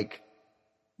that, like,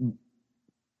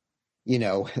 you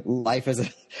know, life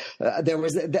is I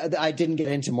didn't get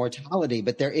into mortality,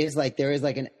 but there is like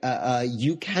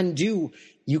you can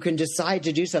decide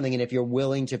to do something. And if you're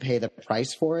willing to pay the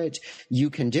price for it, you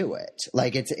can do it.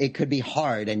 Like it could be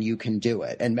hard and you can do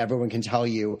it. And everyone can tell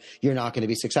you you're not going to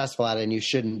be successful at it and you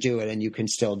shouldn't do it and you can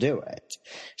still do it.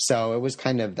 So it was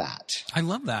kind of that. I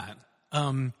love that.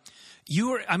 I'm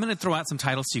going to throw out some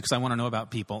titles to you because I want to know about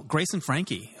people. Grace and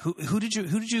Frankie. Who did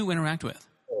you interact with?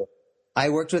 I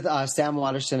worked with Sam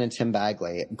Waterston and Tim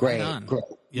Bagley. Great.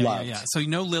 Yeah. So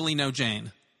no Lily, no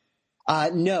Jane.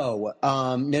 No.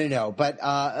 But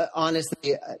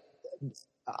honestly,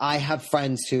 I have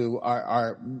friends who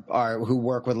who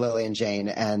work with Lily and Jane,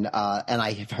 and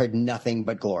I have heard nothing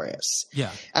but glorious.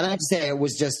 Yeah. And I have to say, it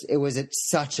was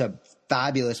such a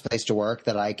fabulous place to work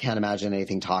that I can't imagine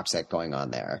anything toxic going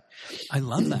on there. I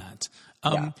love that.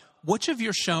 Yeah. Which of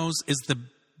your shows is the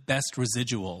best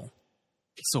residual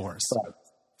source? Right.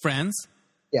 Friends?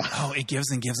 Yeah. Oh, it gives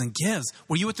and gives and gives.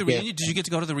 Were you at the reunion? Did you get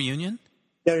to go to the reunion?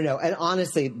 No. And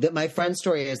honestly, my friend's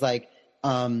story is like,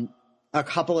 a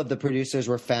couple of the producers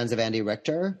were fans of Andy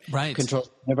Richter, right? Control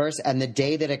Universe, and the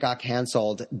day that it got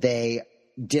canceled, they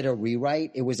did a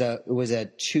rewrite. It was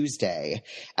a Tuesday,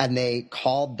 and they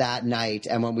called that night.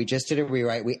 And when we just did a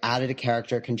rewrite, we added a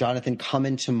character. Can Jonathan come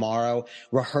in tomorrow,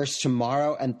 rehearse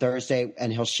tomorrow and Thursday,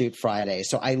 and he'll shoot Friday?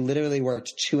 So I literally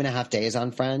worked 2.5 days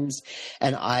on Friends,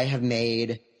 and I have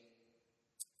made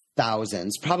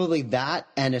thousands, probably that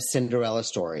and a Cinderella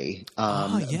story.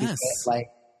 Yes.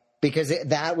 Because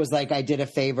that was like, I did a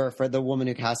favor for the woman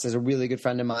who cast as a really good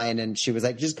friend of mine. And she was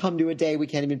like, just come do a day. We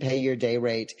can't even pay your day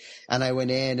rate. And I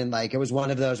went in and like, it was one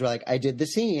of those where like, I did the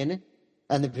scene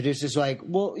and the producer's like,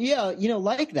 well, yeah, you know,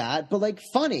 like that, but like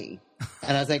funny.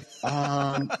 And I was like,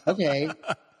 okay.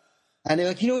 And they're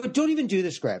like, you know what, don't even do the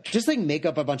script. Just like make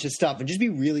up a bunch of stuff and just be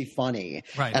really funny.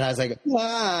 Right. And I was like,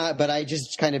 but I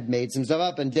just kind of made some stuff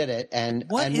up and did it. And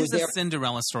what is a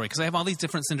Cinderella story? Because I have all these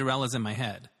different Cinderellas in my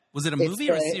head. Was it a movie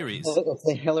or a series? It's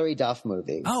a Hilary Duff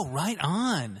movie. Oh, right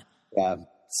on. Yeah.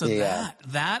 So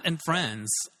that and Friends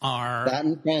are... That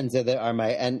and Friends are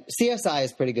my... And CSI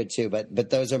is pretty good too, but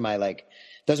those are my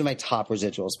top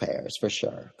residuals payers for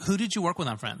sure. Who did you work with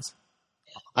on Friends?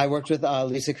 I worked with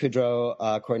Lisa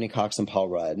Kudrow, Courtney Cox, and Paul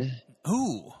Rudd.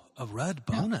 Ooh, a Rudd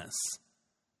bonus.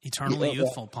 Eternally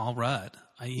youthful Paul Rudd.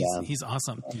 He's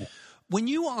awesome. Yeah. When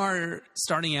you are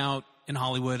starting out in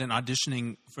Hollywood and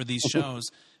auditioning for these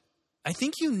shows... I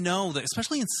think you know that,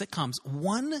 especially in sitcoms,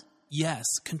 one yes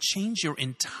can change your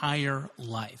entire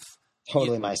life.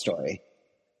 Totally my story.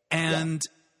 And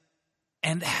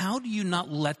how do you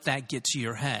not let that get to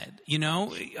your head? You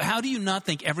know, how do you not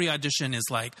think every audition is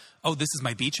like, oh, this is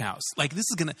my beach house. Like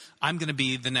I'm going to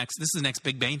be this is the next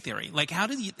Big Bang Theory. Like, how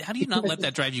do you not let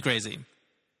that drive you crazy?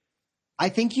 I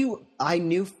think I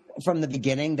knew from the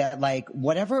beginning that like,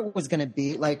 whatever it was going to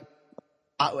be, like,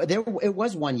 it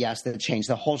was one yes that changed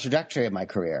the whole trajectory of my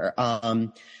career.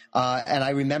 And I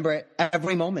remember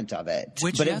every moment of it.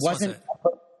 Which yes was it?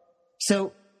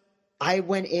 So I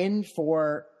went in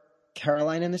for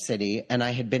Caroline in the City, and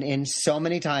I had been in so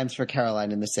many times for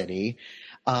Caroline in the City.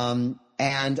 And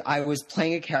I was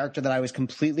playing a character that I was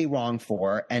completely wrong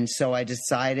for. And so I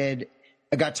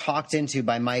got talked into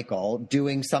by Michael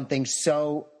doing something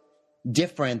so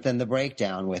different than The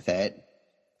Breakdown with it.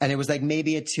 And it was like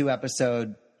maybe a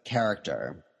 2-episode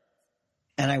character.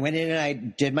 And I went in and I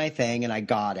did my thing and I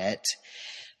got it.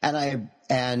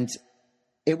 And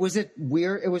it was a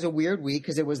weird week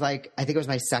because it was like, I think it was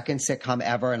my second sitcom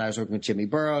ever. And I was working with Jimmy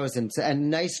Burrows and a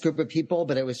nice group of people,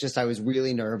 but it was just, I was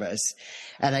really nervous.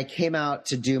 And I came out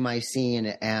to do my scene,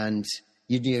 and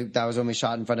you knew that was when we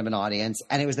shot in front of an audience.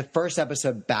 And it was the first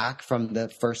episode back from the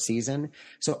first season.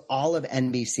 So all of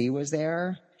NBC was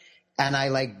there. And I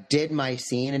like did my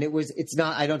scene, and I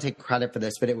don't take credit for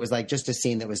this, but it was like just a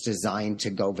scene that was designed to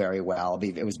go very well.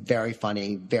 It was very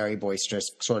funny, very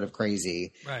boisterous, sort of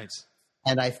crazy. Right.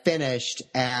 And I finished,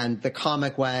 and the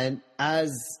comic went,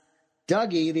 as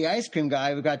Dougie, the ice cream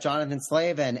guy, we got Jonathan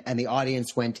Slavin, and the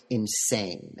audience went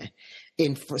insane.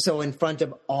 So in front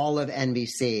of all of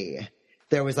NBC,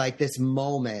 there was like this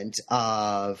moment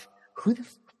of, who the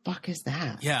fuck is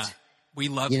that? Yeah. We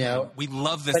love him. We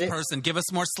love this person. Give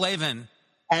us more Slavin.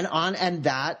 And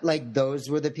that, like, those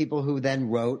were the people who then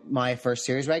wrote my first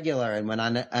series regular. And when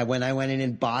I went in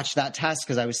and botched that test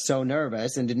because I was so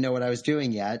nervous and didn't know what I was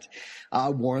doing yet,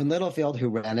 Warren Littlefield, who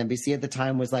ran NBC at the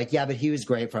time, was like, yeah, but he was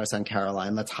great for us on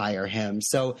Caroline. Let's hire him.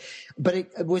 So, but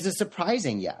it was a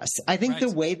surprising yes. I think the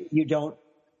way that you don't,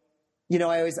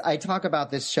 I talk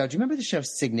about this show. Do you remember the show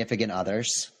Significant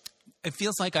Others? It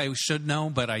feels like I should know,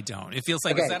 but I don't. It feels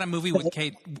like, is that a movie with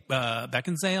Kate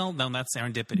Beckinsale? No, that's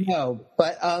Serendipity. No,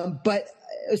 but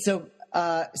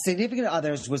Significant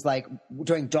Others was like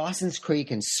during Dawson's Creek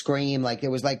and Scream, like it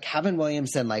was like Kevin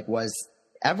Williamson like was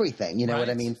everything, you know what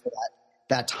I mean, for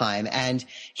that time. And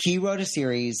he wrote a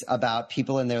series about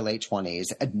people in their late 20s,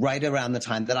 right around the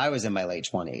time that I was in my late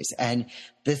 20s. And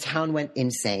the town went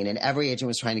insane, and every agent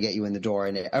was trying to get you in the door,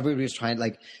 and everybody was trying,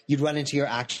 like, you'd run into your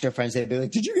actor friends, they'd be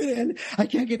like, did you get in? I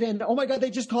can't get in. Oh my God,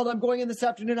 they just called. I'm going in this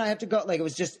afternoon. I have to go. Like, it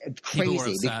was just crazy. People were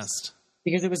obsessed.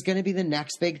 Because it was going to be the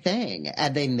next big thing.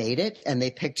 And they made it, and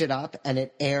they picked it up, and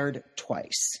it aired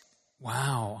twice.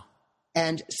 Wow.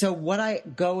 And so what I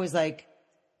go is like,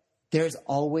 there's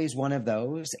always one of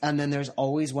those, and then there's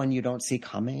always one you don't see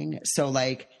coming. So,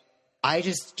 like, I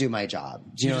just do my job.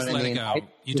 Do you know what I mean? I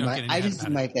just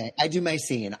do my thing. I do my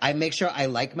scene. I make sure I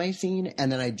like my scene, and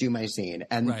then I do my scene,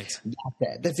 and that's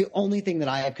it. That's the only thing that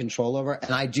I have control over,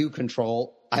 and I do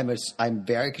control. I'm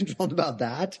very controlled about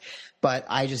that, but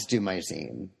I just do my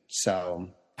scene.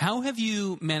 So, how have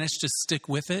you managed to stick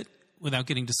with it without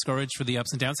getting discouraged for the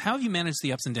ups and downs? How have you managed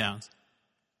the ups and downs?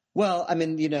 Well, I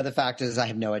mean, the fact is I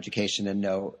have no education and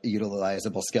no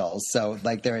utilizable skills. So,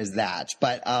 like, there is that.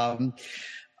 But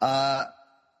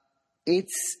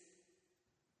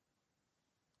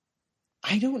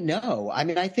I don't know. I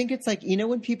mean, I think it's like,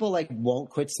 when people like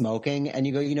won't quit smoking and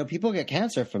you go, people get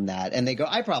cancer from that, and they go,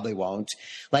 I probably won't.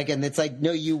 Like, and it's like,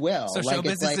 no, you will. So like, show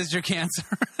business is your cancer.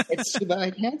 It's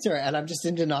my cancer, and I'm just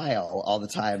in denial all the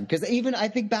time. Because even I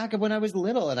think back of when I was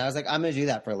little, and I was like, I'm going to do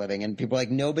that for a living, and people are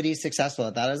like, nobody's successful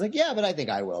at that. I was like, yeah, but I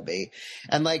think I will be.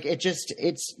 And like,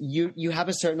 you have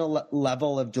a certain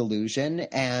level of delusion,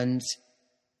 and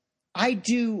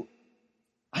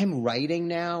I'm writing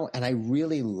now, and I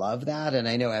really love that. And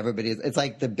I know it's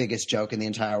like the biggest joke in the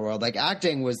entire world. Like,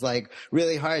 acting was like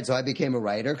really hard. So I became a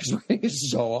writer because writing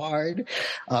is so hard,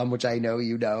 which I know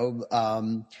you know.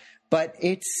 But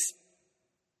it's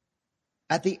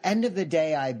at the end of the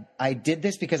day, I did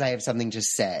this because I have something to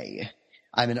say.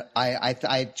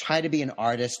 I try to be an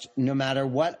artist no matter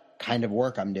what kind of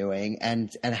work I'm doing and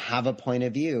have a point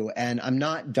of view. And I'm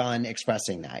not done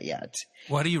expressing that yet.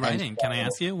 What are you writing? Can I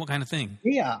ask you? What kind of thing?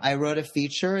 Yeah, I wrote a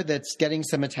feature that's getting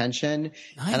some attention.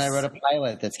 Nice. And I wrote a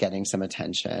pilot that's getting some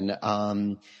attention,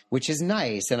 which is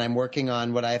nice. And I'm working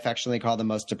on what I affectionately call the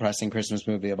most depressing Christmas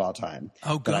movie of all time.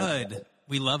 Oh, good.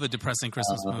 We love a depressing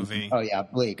Christmas movie. Oh yeah,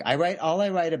 bleak. All I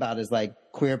write about is like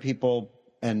queer people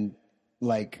and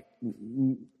like,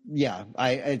 yeah,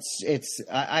 I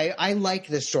like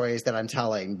the stories that I'm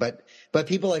telling, but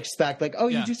people expect like, oh,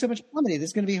 you do so much comedy, this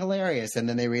is going to be hilarious, and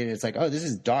then they read it, it's like, oh, this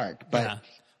is dark. But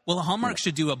well, Hallmark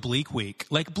should do a Bleak Week,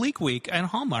 like Bleak Week and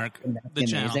Hallmark. The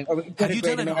channel. Have you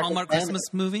done a Hallmark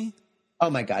Christmas movie? Oh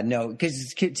my God, no!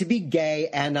 Because to be gay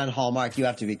and on Hallmark, you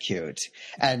have to be cute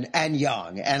and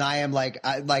young, and I am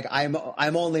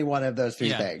I'm only one of those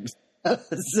three things.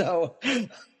 So.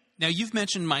 Now, you've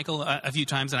mentioned Michael a few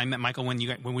times, and I met Michael when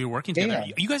we were working together.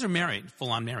 Yeah. You guys are married,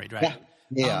 full-on married, right?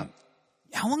 Yeah.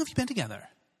 How long have you been together?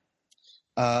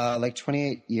 Like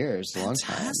 28 years, a long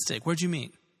time. Fantastic. Where'd you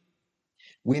meet?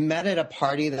 We met at a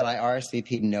party that I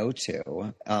RSVP'd no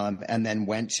to, and then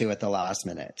went to at the last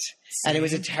minute. Same. And it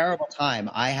was a terrible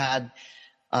time. I had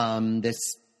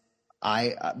this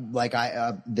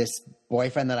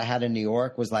boyfriend that I had in New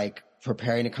York was like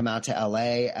preparing to come out to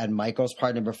LA, and Michael's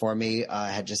partner before me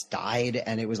had just died,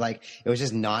 and it was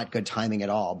just not good timing at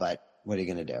all. But what are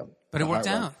you going to do? But it worked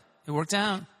out. It worked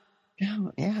out.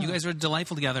 Yeah. You guys are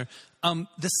delightful together.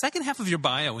 The second half of your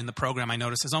bio in the program, I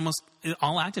noticed, is almost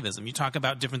all activism. You talk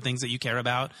about different things that you care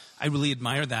about. I really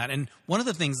admire that. And one of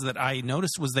the things that I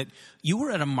noticed was that you were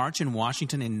at a march in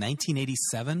Washington in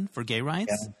 1987 for gay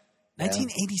rights. Yeah.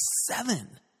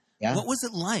 1987. Yeah. What was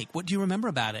it like? What do you remember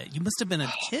about it? You must have been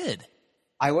a kid.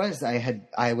 I was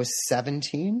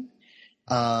 17.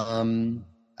 It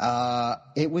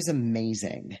was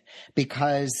amazing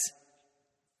because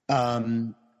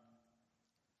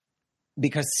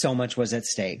so much was at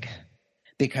stake.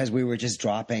 because we were just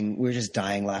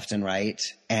dying left and right.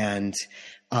 And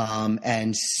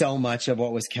so much of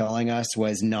what was killing us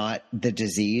was not the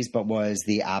disease, but was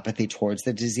the apathy towards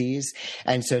the disease.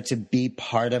 And so to be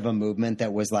part of a movement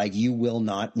that was like, you will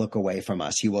not look away from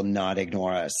us. You will not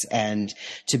ignore us. And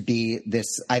to be this,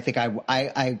 I think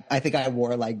I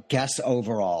wore like Guess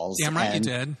overalls. Damn right you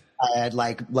did. I had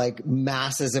like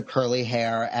masses of curly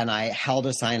hair, and I held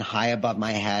a sign high above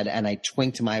my head, and I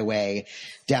twinked my way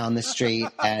down the street.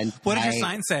 And what did your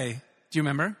sign say? Do you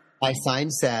remember? My sign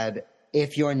said,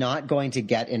 "If you're not going to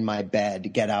get in my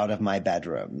bed, get out of my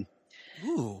bedroom."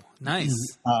 Ooh, nice.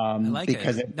 I like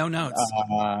because it. No notes.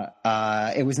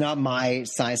 It was not my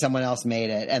sign. Someone else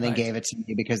made it and then gave it to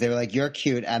me because they were like, "You're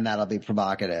cute, and that'll be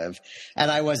provocative."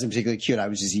 And I wasn't particularly cute. I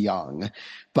was just young,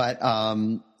 but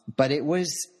it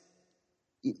was.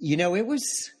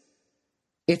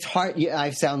 It's hard. I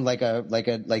sound like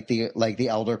the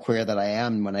elder queer that I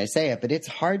am when I say it, but it's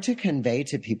hard to convey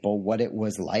to people what it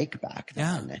was like back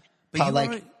then. Yeah.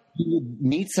 But you would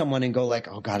meet someone and go like,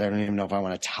 "Oh God, I don't even know if I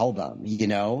want to tell them," you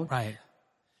know? Right.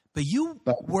 But you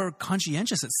were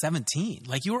conscientious at 17.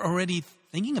 Like you were already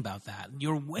thinking about that.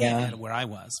 You were way ahead of where I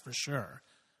was, for sure.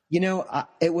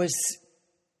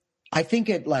 I think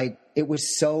it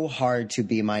was so hard to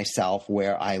be myself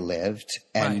where I lived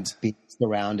and be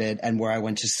surrounded and where I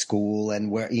went to school and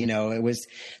where,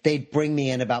 they'd bring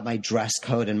me in about my dress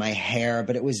code and my hair,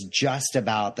 but it was just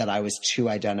about that I was too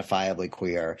identifiably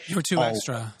queer. You were too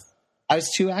extra. I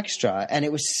was too extra. And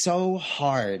it was so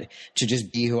hard to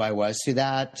just be who I was through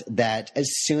that as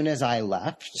soon as I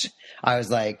left, I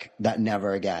was like, that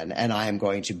never again. And I am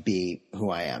going to be who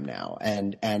I am now.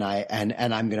 And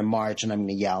I'm going to march and I'm going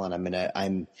to yell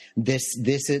and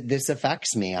this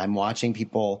affects me. I'm watching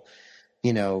people,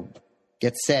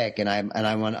 get sick and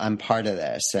I'm part of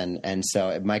this. And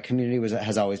so my community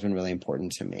has always been really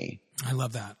important to me. I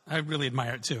love that. I really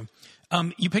admire it too.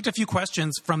 You picked a few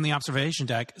questions from the observation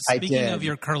deck. Speaking of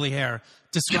your curly hair,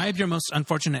 describe your most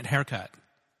unfortunate haircut.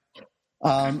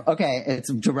 Okay, it's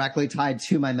directly tied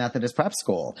to my Methodist prep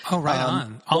school. Oh, right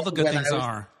on. All the good things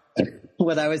are.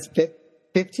 When I was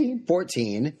 15,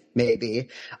 14, maybe,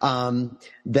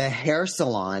 the hair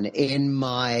salon in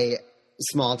my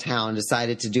small town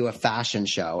decided to do a fashion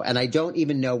show, and I don't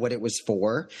even know what it was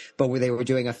for, but they were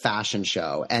doing a fashion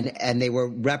show, and they were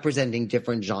representing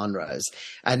different genres,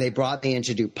 and they brought me in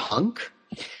to do punk.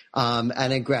 And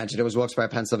then granted, it was Wilkes-Barre,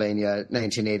 Pennsylvania,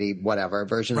 1980, whatever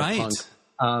version of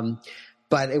punk.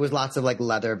 But it was lots of like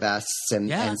leather vests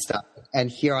and stuff. And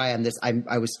here I am.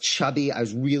 I was chubby. I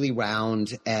was really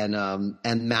round and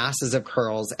masses of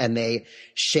curls. And they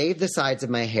shaved the sides of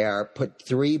my hair, put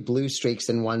 3 blue streaks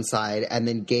in one side, and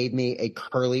then gave me a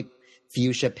curly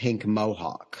fuchsia pink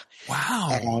mohawk.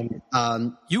 Wow.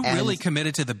 And you really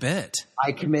committed to the bit.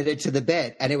 I committed to the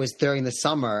bit. And it was during the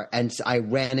summer. And I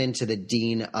ran into the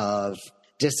dean of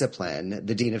discipline,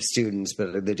 the dean of students,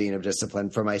 but the dean of discipline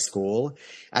for my school.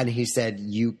 And he said,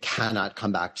 you cannot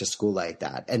come back to school like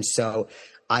that. And so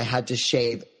I had to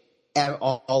shave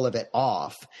all of it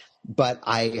off, but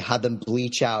I had them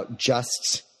bleach out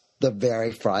just the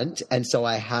very front. And so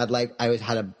I had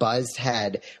a buzzed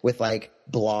head with like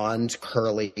blonde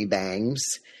curly bangs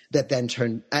that then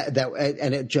turned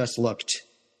and it just looked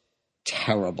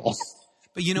terrible.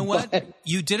 But you know what?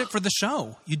 You did it for the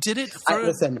show. You did it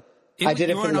for I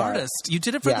did it for the art. You were an artist. You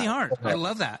did it for the art. I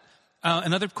love that.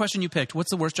 Another question you picked.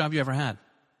 What's the worst job you ever had?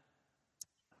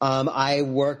 I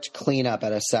worked cleanup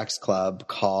at a sex club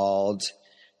called.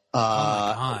 Oh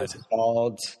my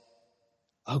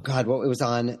God. What it was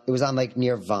on? It was on like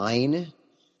near Vine. It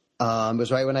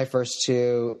was right when I first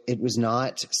it was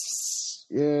not.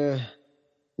 Maybe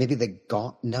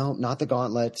not the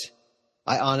Gauntlet.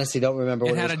 I honestly don't remember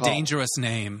what it was called. It had a dangerous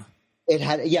name. It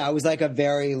had, it was like a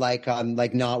very like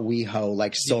not WeHo,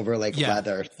 like Silver Lake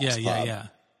leather. Yeah.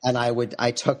 And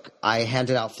I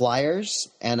handed out flyers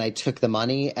and I took the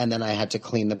money and then I had to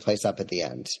clean the place up at the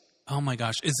end. Oh my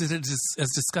gosh. Is it as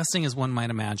disgusting as one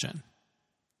might imagine?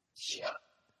 Yeah.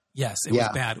 Yes, it was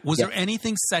bad. Was there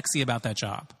anything sexy about that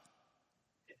job?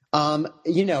 I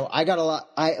got a lot.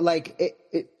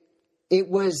 It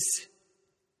was,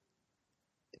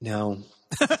 no.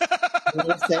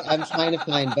 I'm trying to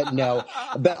find, but no.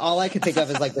 But all I could think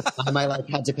of is like the time I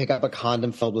had to pick up a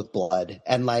condom filled with blood,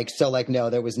 and no,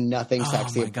 there was nothing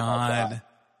sexy. Oh my God!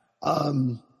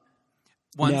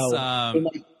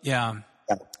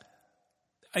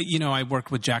 I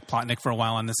worked with Jack Plotnick for a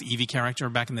while on this Evie character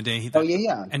back in the day.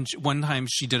 And one time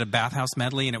she did a bathhouse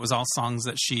medley, and it was all songs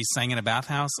that she sang in a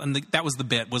bathhouse, and that was the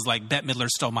bit. Was like Bette Midler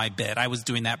stole my bit. I was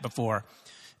doing that before.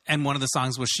 And one of the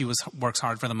songs was "She Works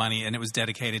Hard for the Money," and it was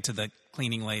dedicated to the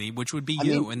cleaning lady, which would be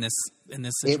you in this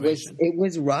situation. It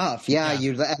was rough, yeah.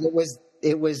 Yeah. And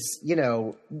it was you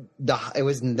know it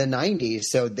was in the 90s,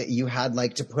 so that you had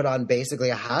like to put on basically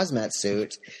a hazmat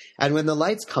suit, and when the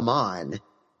lights come on,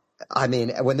 I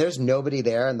mean, when there's nobody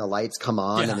there and the lights come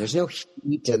on and there's no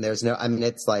heat and there's no, I mean,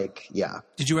 it's like, yeah.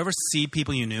 Did you ever see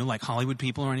people you knew, like Hollywood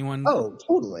people or anyone? Oh,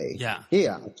 totally. Yeah.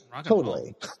 Yeah,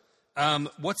 totally.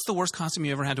 What's the worst costume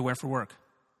you ever had to wear for work?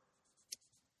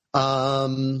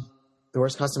 The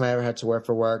worst costume I ever had to wear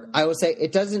for work, I would say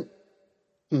it doesn't,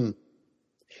 I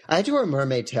had to wear a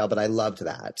mermaid tail, but I loved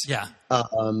that. Yeah.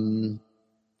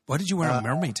 What did you wear a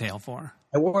mermaid tail for?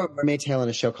 I wore a mermaid tail in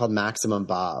a show called Maximum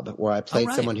Bob, where I played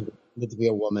someone who wanted to be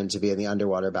a woman to be in the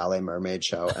underwater ballet mermaid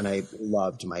show, and I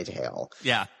loved my tail.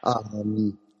 Yeah.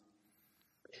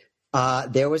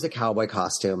 There was a cowboy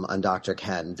costume on Dr.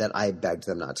 Ken that I begged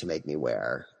them not to make me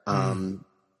wear,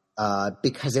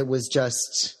 because it was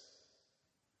just,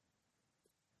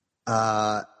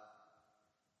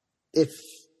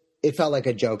 it felt like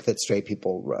a joke that straight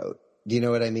people wrote. Do you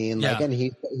know what I mean? Yeah. Like, and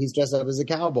he's dressed up as a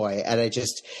cowboy, and I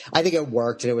think it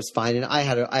worked and it was fine. And I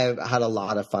had a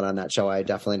lot of fun on that show. I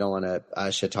definitely don't want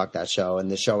to shit talk that show. And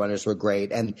the showrunners were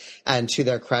great. And to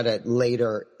their credit,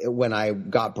 later when I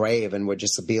got brave and would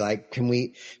just be like, can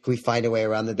we find a way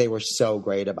around that? They were so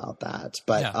great about that.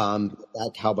 But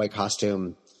that cowboy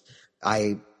costume,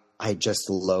 I just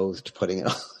loathed putting it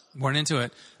on. Weren't into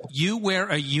it. You wear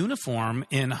a uniform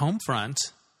in Homefront.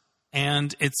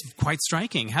 And it's quite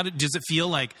striking. Does it feel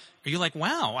like? Are you like,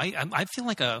 wow? I feel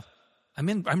like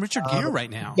I'm Richard Gere right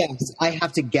now. Yes, I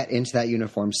have to get into that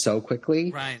uniform so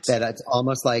quickly that it's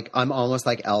almost like I'm almost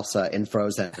like Elsa in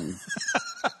Frozen.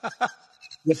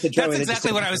 That's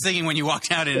exactly what I was thinking when you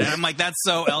walked out in it. I'm like, that's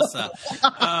so Elsa.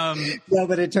 No,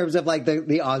 but in terms of like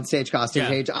the onstage costume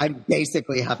page, I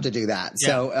basically have to do that. Yeah.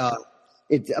 So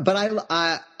but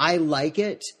I like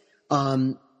it.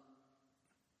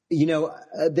 You know,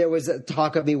 there was a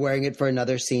talk of me wearing it for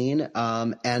another scene.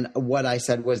 And what I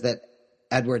said was that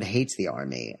Edward hates the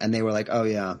army. And they were like, oh,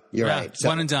 yeah, you're right. So,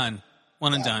 one and done.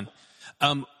 And done.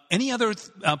 Any other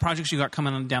projects you got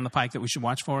coming down the pike that we should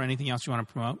watch for? Anything else you want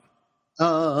to promote?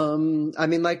 I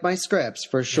mean, like my scripts,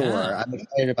 for sure. Yeah. I'm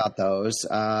excited about those.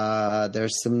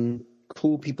 There's some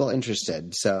cool people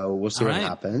interested. So we'll see what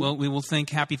happens. Well, we will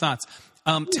think happy thoughts.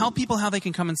 Tell people how they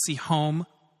can come and see Home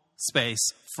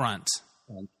Space Front.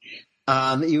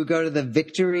 You go to the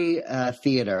Victory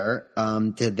Theater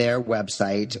to their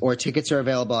website, or tickets are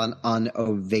available on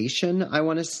Ovation, I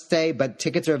want to say, but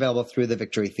tickets are available through the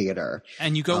Victory Theater.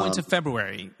 And you go into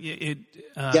February.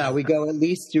 Yeah, we go at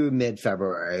least through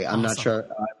mid-February. I'm not sure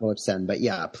I will extend, but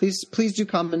yeah, please do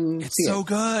come and see it. It's so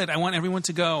good. I want everyone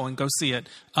to go see it.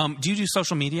 Do you do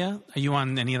social media? Are you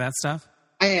on any of that stuff?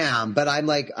 I am, but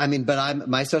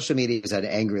my social media is an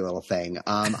angry little thing.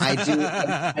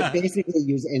 I basically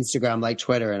use Instagram like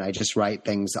Twitter, and I just write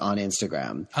things on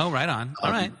Instagram. Oh, right on.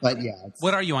 All right. But yeah.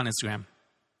 What are you on Instagram?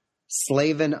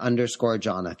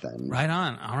 Slavin_Jonathan. Right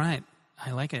on. All right.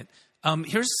 I like it.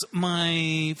 Here's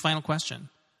my final question.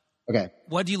 Okay.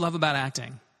 What do you love about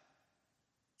acting?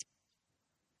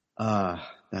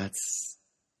 That's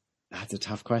a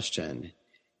tough question.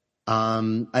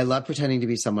 I love pretending to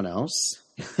be someone else.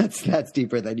 That's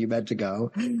deeper than you meant to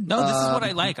go. No, this is what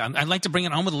I like. I like to bring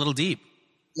it home with a little deep.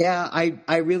 Yeah,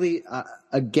 I really,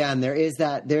 again, there's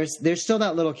still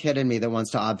that little kid in me that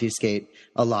wants to obfuscate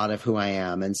a lot of who I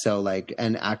am. And so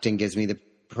and acting gives me the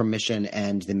permission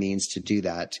and the means to do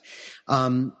that.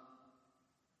 It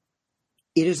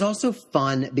is also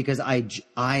fun because I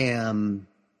am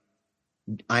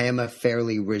a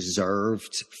fairly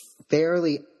reserved,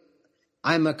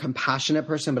 I'm a compassionate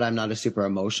person, but I'm not a super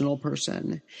emotional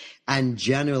person. And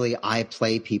generally, I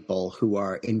play people who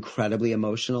are incredibly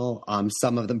emotional.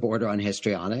 Some of them border on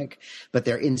histrionic, but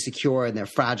they're insecure and they're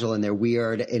fragile and they're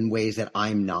weird in ways that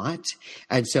I'm not.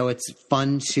 And so it's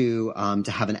fun to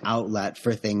have an outlet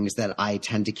for things that I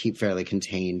tend to keep fairly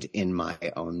contained in my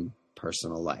own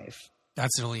personal life.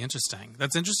 That's really interesting.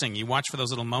 That's interesting. You watch for those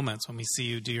little moments when we see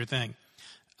you do your thing.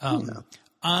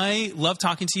 I love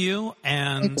talking to you,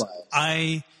 and likewise.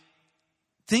 I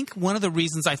think one of the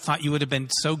reasons I thought you would have been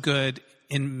so good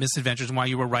in Misadventures and why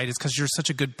you were right is because you're such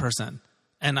a good person.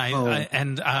 And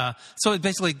so it's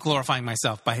basically glorifying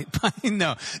myself by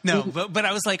no, but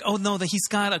I was like, oh no, that he's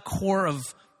got a core of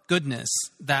goodness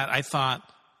that I thought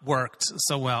worked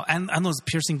so well, and those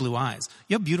piercing blue eyes.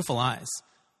 You have beautiful eyes.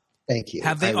 Thank you.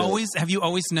 Have you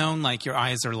always known like your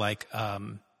eyes are like a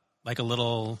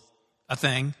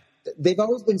thing? They've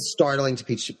always been startling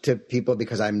to people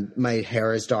because my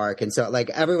hair is dark, and so like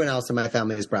everyone else in my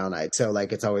family is brown-eyed. So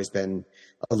like it's always been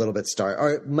a little bit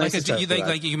Or my sister, you think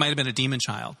like you might have been a demon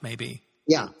child, maybe.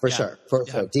 Yeah, for sure, for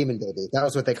sure. Demon baby. That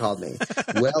was what they called me.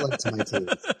 Well into my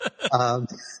teens.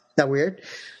 Is that weird?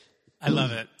 I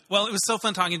love it. Well, it was so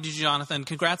fun talking to you, Jonathan.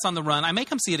 Congrats on the run. I may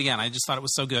come see it again. I just thought it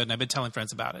was so good, and I've been telling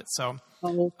friends about it. So,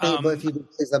 but if you do,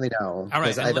 please let me know. All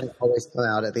right, because I don't always come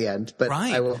out at the end, but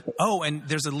I will. Oh, and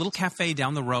there's a little cafe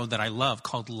down the road that I love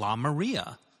called La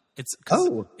Maria. This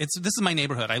is my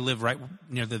neighborhood. I live right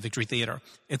near the Victory Theater.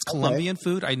 It's Colombian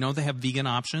food. I know they have vegan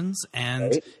options,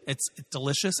 and it's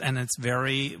delicious. And it's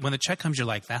when the check comes, you're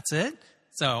like, that's it.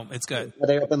 So it's good. Are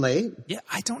they open late? Yeah,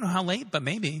 I don't know how late, but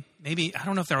maybe. I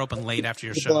don't know if they're open late after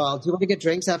your show. Well, do you want to get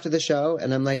drinks after the show?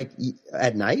 And I'm like,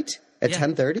 at night? At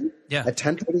 10:30? Yeah. At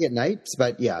 10:30 at night?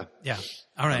 But yeah. Yeah.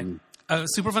 All right.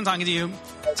 Super fun talking to you.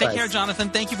 Take care,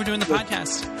 Jonathan. Thank you for doing the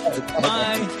podcast.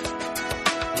 Bye.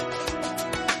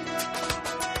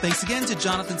 Thanks again to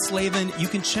Jonathan Slavin. You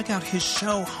can check out his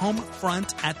show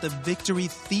Homefront at the Victory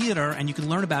Theater, and you can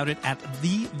learn about it at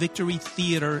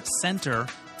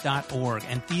thevictorytheatercenter.org.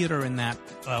 And theater in that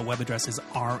web address is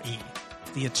RE,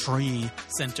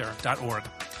 theatrecenter.org.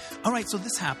 All right, so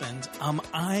this happened.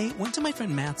 I went to my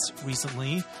friend Matt's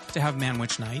recently to have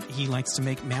Manwich night. He likes to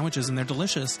make manwiches, and they're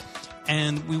delicious.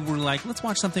 And we were like, let's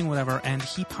watch something, whatever. And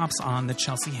he pops on the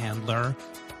Chelsea Handler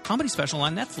comedy special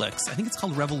on Netflix. I think it's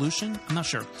called Revolution. I'm not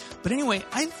sure. But anyway,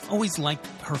 I've always liked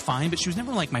her fine, but she was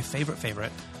never like my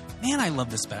favorite. Man, I love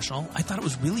this special. I thought it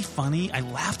was really funny. I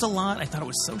laughed a lot. I thought it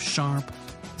was so sharp.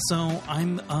 So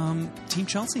I'm Team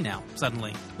Chelsea now,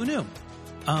 suddenly. Who knew?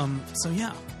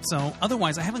 So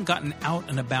otherwise, I haven't gotten out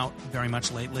and about very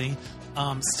much lately.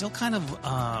 Still kind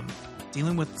of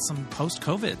dealing with some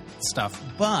post-COVID stuff.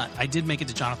 But I did make it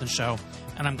to Jonathan's show,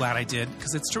 and I'm glad I did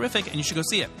because it's terrific, and you should go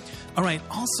see it. All right.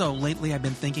 Also, lately I've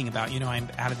been thinking about, I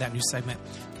added that new segment.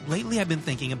 Lately I've been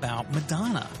thinking about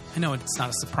Madonna. I know it's not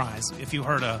a surprise. If you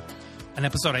heard an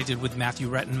episode I did with Matthew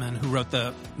Rettenman, who wrote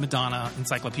the Madonna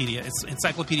Encyclopedia, it's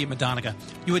Encyclopedia Madonna,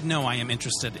 you would know I am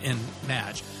interested in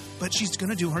Madge. But she's going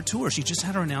to do her tour. She just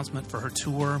had her announcement for her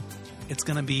tour. It's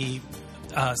going to be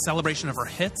a celebration of her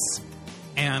hits,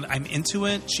 and I'm into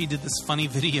it. She did this funny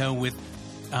video with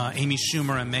Amy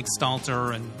Schumer and Meg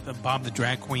Stalter and Bob the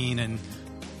Drag Queen, and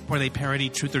where they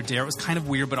parodied Truth or Dare. It was kind of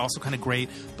weird, but also kind of great.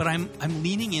 But I'm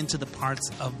leaning into the parts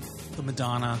of the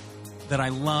Madonna that I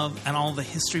love, and all the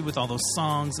history with all those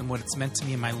songs and what it's meant to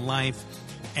me in my life.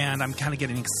 And I'm kind of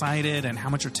getting excited, and how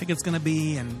much are tickets going to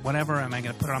be, and whatever. Am I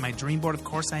going to put it on my dream board? Of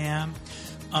course I am.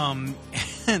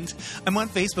 And I'm on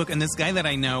Facebook, and this guy that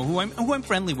I know, who I'm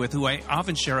friendly with, who I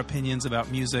often share opinions about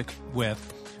music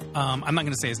with. I'm not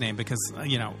going to say his name because,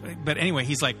 but anyway,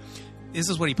 he's like, this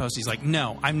is what he posted. He's like,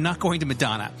 no, I'm not going to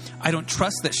Madonna. I don't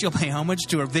trust that she'll pay homage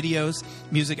to her videos,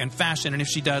 music, and fashion. And if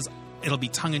she does, it'll be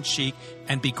tongue-in-cheek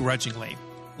and begrudgingly.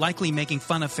 Likely making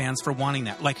fun of fans for wanting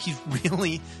that. Like, he's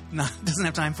really doesn't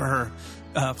have time for her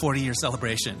 40-year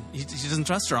celebration. He doesn't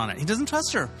trust her on it. He doesn't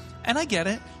trust her. And I get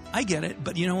it.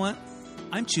 But you know what?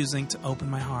 I'm choosing to open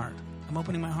my heart. I'm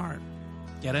opening my heart.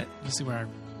 Get it? You see where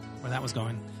that was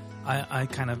going? I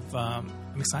kind of,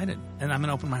 I'm excited. And I'm going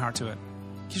to open my heart to it.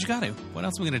 Because you got to. What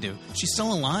else are we going to do? She's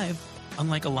still alive,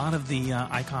 unlike a lot of the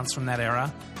icons from that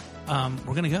era.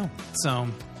 We're going to go. So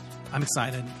I'm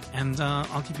excited. And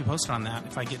I'll keep you posted on that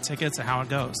if I get tickets and how it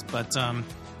goes. But I'm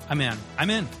in.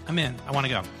 I want to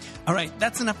go. All right,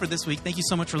 that's enough for this week. Thank you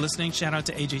so much for listening. Shout out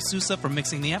to AJ Sousa for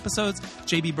mixing the episodes,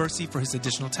 JB Bursey for his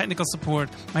additional technical support.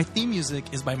 My theme music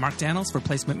is by Mark Daniels for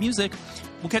Placement Music.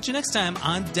 We'll catch you next time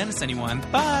on Dennis Anyone.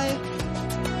 Bye!